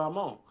that's what I'm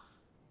on.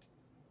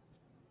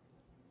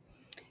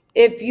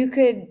 If you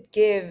could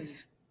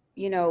give,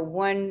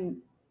 one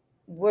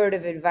word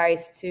of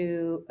advice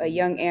to a Mm,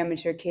 young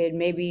amateur kid,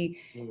 maybe,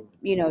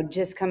 mm,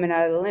 just coming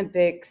out of the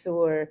Olympics,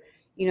 or,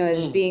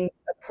 is mm, being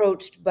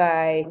approached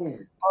by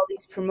mm. all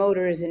these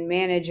promoters and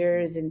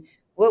managers, and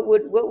what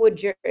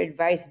would your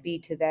advice be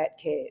to that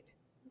kid?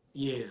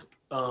 Yeah.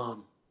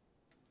 Um,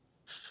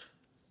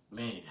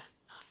 Man,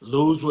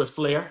 lose with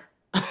flair.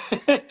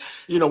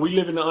 We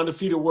live in an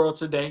undefeated world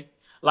today.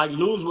 Like,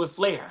 lose with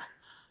flair.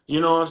 You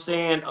know what I'm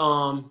saying?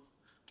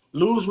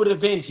 Lose with a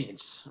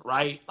vengeance,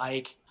 right?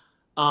 Like,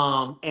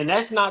 And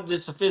that's not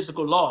just a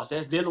physical loss.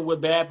 That's dealing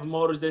with bad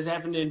promoters that's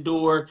having to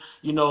endure,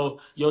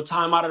 your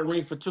time out of the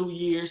ring for 2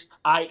 years,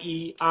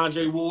 i.e.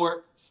 Andre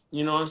Ward.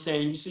 You know what I'm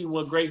saying? You see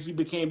what great he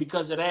became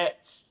because of that.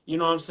 You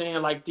know what I'm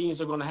saying? Like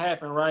things are gonna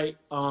happen, right?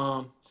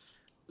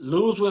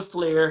 Lose with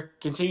flair,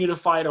 continue to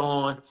fight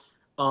on.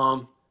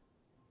 Um,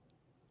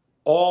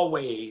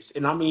 Always,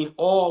 and I mean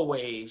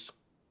always,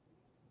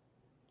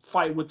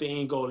 fight with the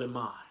end goal in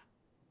mind.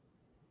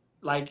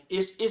 Like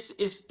it's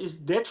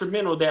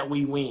detrimental that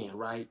we win,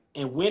 right?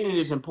 And winning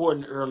is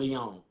important early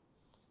on,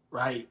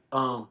 right?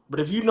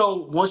 But if you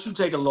know once you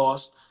take a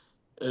loss,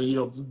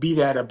 be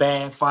that a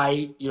bad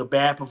fight,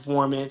 bad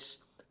performance,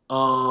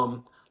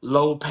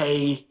 low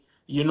pay,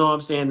 you know what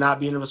I'm saying, not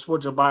being able to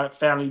support your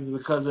family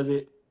because of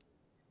it,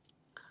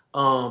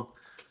 um,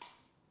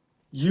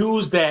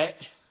 use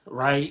that,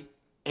 right?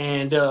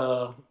 And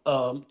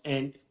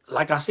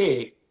like I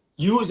said,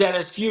 use that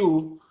as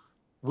fuel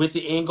with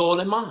the end goal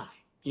in mind.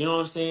 You know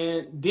what I'm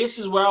saying? This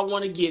is where I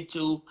want to get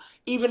to.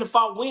 Even if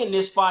I win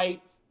this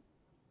fight,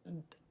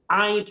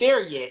 I ain't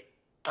there yet.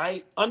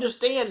 Right?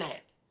 Understand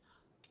that.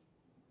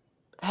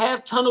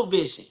 Have tunnel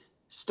vision.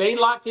 Stay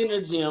locked in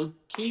the gym.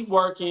 Keep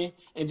working,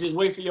 and just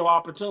wait for your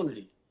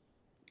opportunity.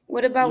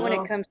 What about You when it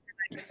know? comes to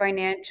like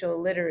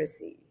financial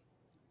literacy?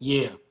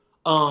 Yeah.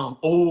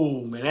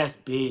 Oh man, that's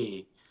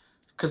big.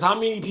 Cause how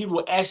many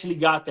people actually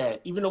got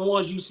that? Even the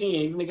ones you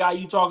seeing, even the guy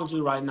you talking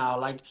to right now.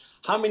 Like,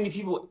 how many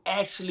people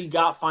actually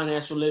got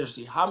financial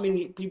literacy? How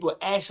many people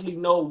actually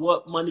know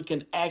what money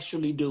can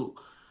actually do?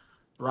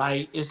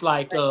 Right? It's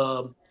like,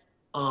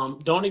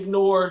 don't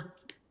ignore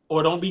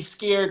or don't be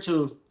scared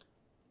to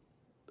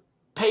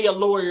pay a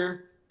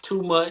lawyer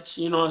too much.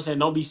 You know what I'm saying?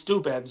 Don't be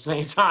stupid at the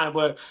same time,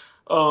 but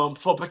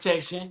for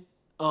protection.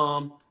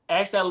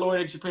 Ask that lawyer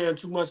that you're paying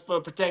too much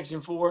for protection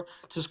for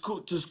to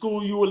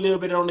school you a little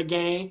bit on the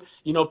game.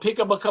 Pick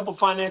up a couple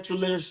financial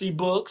literacy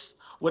books,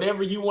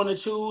 whatever you want to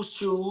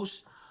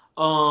choose.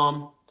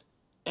 Um,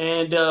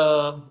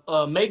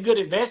 and make good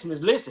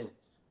investments. Listen,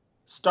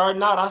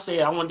 starting out, I said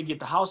I wanted to get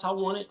the house I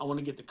wanted, I want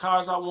to get the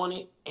cars I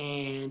wanted,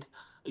 and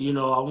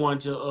I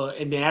wanted to.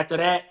 And then after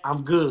that,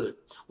 I'm good.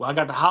 Well, I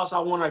got the house I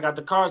wanted, I got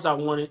the cars I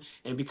wanted,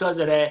 and because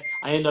of that,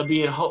 I ended up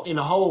being in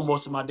a hole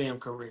most of my damn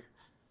career.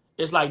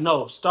 It's like,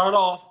 no, start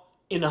off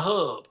in the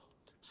hub,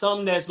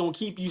 something that's gonna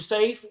keep you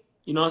safe.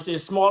 You know what I'm saying?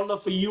 Small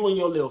enough for you and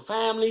your little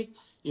family.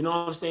 You know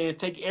what I'm saying?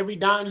 Take every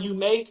dime you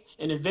make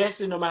and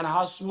invest it, no matter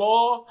how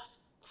small.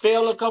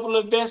 Fail a couple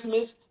of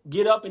investments,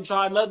 get up and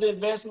try another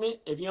investment.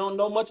 If you don't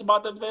know much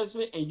about the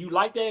investment and you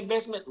like that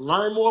investment,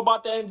 learn more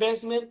about that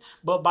investment.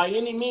 But by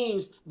any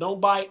means, don't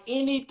buy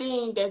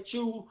anything that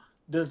you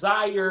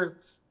desire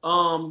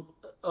um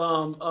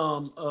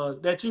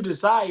right?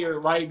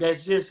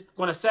 That's just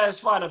going to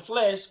satisfy the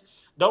flesh.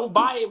 Don't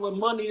buy it with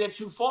money that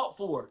you fought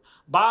for.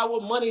 Buy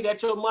with money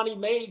that your money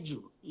made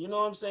you. You know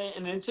what I'm saying?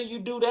 And until you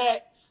do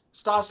that,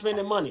 start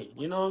spending money.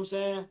 You know what I'm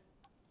saying?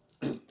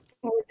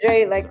 Well,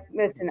 Jay, like,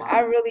 listen, I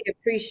really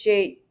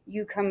appreciate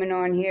you coming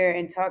on here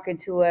and talking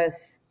to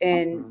us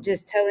and Mhm.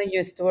 just telling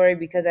your story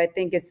because I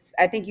think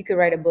you could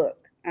write a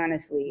book,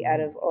 honestly, out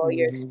of all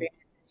your Mhm.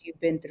 experiences you've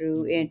been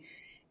through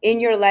in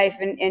your life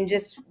and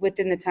just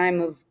within the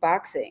time of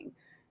boxing.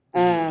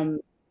 Yeah. Um,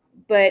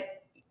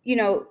 but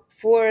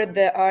for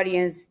the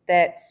audience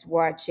that's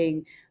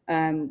watching,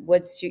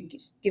 what's your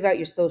give out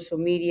your social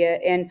media,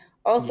 and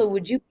also Yeah.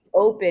 would you be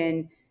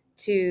open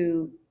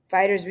to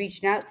fighters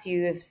reaching out to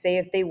you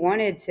if they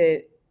wanted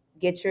to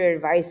get your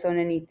advice on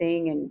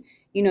anything and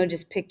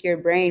just pick your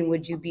brain?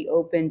 Would you be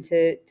open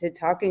to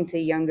talking to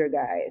younger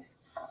guys?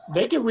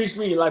 They can reach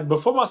me like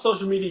before my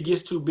social media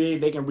gets too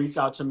big, they can reach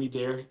out to me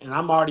there. And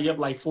I'm already up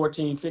like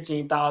 14,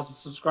 15,000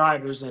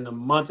 subscribers in a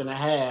month and a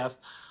half,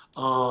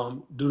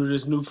 due to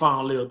this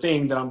newfound little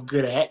thing that I'm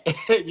good at.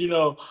 you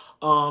know.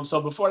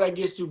 So before that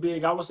gets too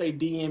big, I would say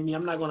DM me.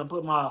 I'm not gonna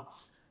put my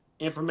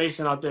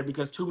information out there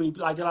because too many,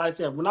 like I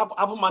said, when I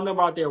put my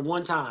number out there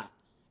one time,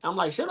 I'm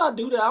like, should I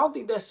do that? I don't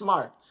think that's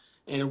smart.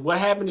 And what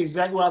happened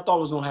exactly what I thought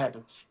was gonna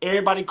happen.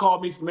 Everybody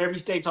called me from every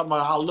state talking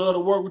about I love to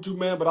work with you,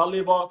 man, but I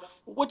live on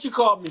what you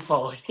called me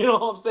for. You know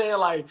what I'm saying?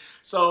 Like,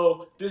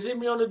 so just hit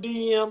me on the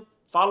DM,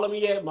 follow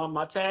me at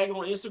my tag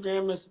on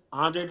Instagram is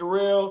Andre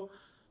Dirrell.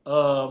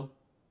 Um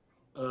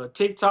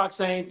TikTok,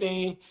 same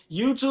thing.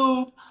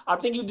 YouTube, I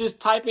think you just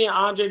type in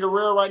Andre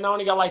Dirrell right now. I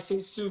only got like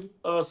 62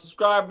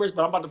 subscribers,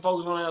 but I'm about to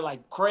focus on that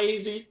like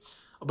crazy.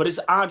 But it's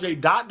Andre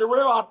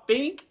Dirrell, I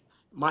think,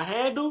 my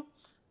handle.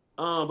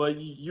 But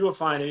you'll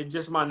find it. It's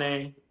just my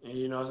name.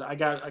 And I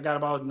got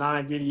about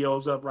 9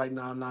 videos up right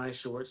now, 9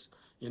 shorts.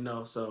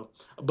 So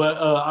but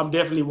I'm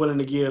definitely willing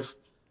to give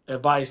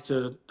advice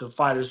to the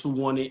fighters who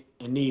want it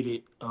and need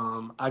it.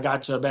 I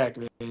got your back,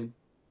 man.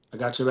 I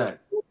got your back.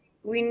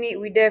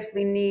 We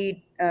definitely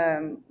need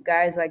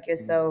guys like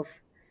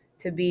yourself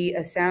to be a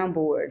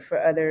soundboard for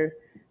other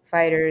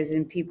fighters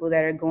and people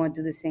that are going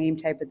through the same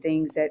type of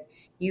things that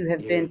you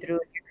have Yeah. been through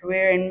in your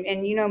career,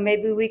 and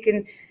maybe we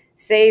can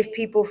save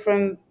people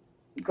from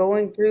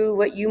going through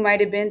what you might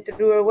have been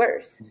through or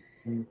worse.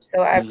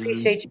 So I Mhm.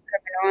 appreciate you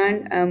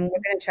coming on. We're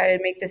going to try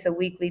to make this a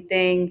weekly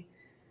thing.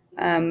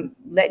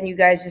 letting you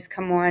guys just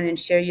come on and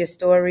share your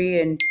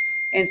story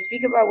and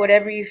speak about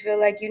whatever you feel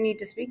like you need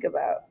to speak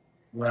about.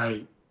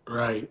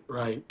 Right,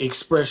 right.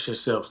 Express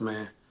yourself,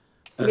 man.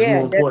 That's Yeah,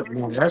 more important,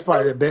 definitely. man. That's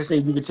probably the best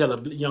thing you can tell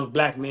a young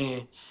black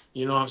man,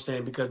 you know what I'm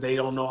saying, because they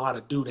don't know how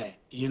to do that,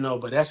 you know,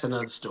 but that's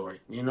another story.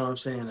 You know what I'm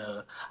saying?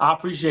 I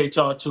appreciate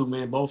y'all too,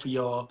 man. Both of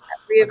y'all.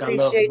 We I got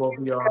love for appreciate both you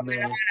of for y'all, coming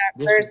on man. our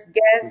This was first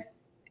guest,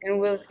 and it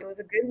was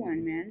a good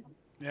one, man.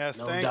 Yes,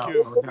 no thank doubt,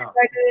 you. no We're doubt.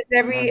 gonna do this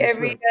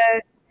Man,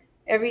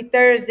 every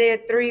Thursday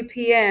at 3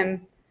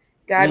 p.m.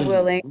 God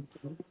willing.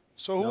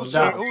 So no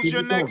doubt. who's Keep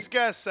your it going. next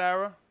guest,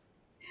 Sarah?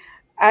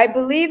 I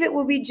believe it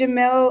will be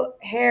Jamel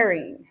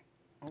Herring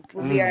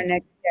will Okay. be our Mm.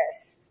 next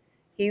guest.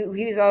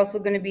 He's also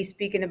going to be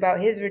speaking about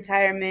his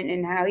retirement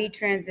and how he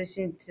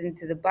transitioned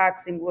into the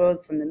boxing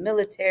world from the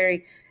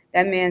military.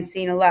 That man's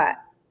seen a lot,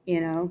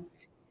 you know,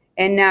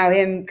 and now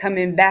him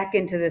coming back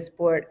into the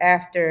sport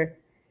after,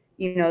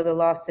 the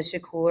loss to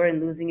Shakur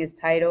and losing his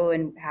title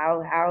and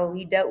how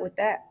he dealt with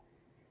that.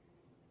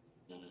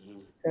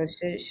 So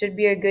it should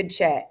be a good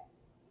chat.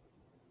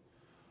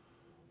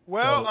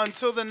 Well, Dope.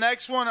 until the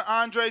next one,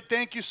 Andre,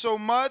 thank you so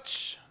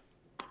much.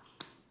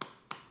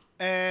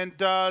 And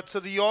to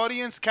the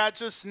audience,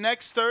 catch us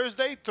next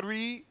Thursday,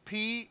 3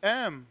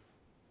 p.m.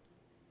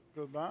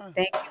 Goodbye.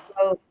 Thank you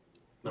both.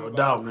 No Bye-bye.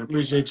 doubt, man.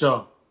 Appreciate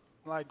y'all.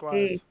 Likewise.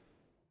 Peace.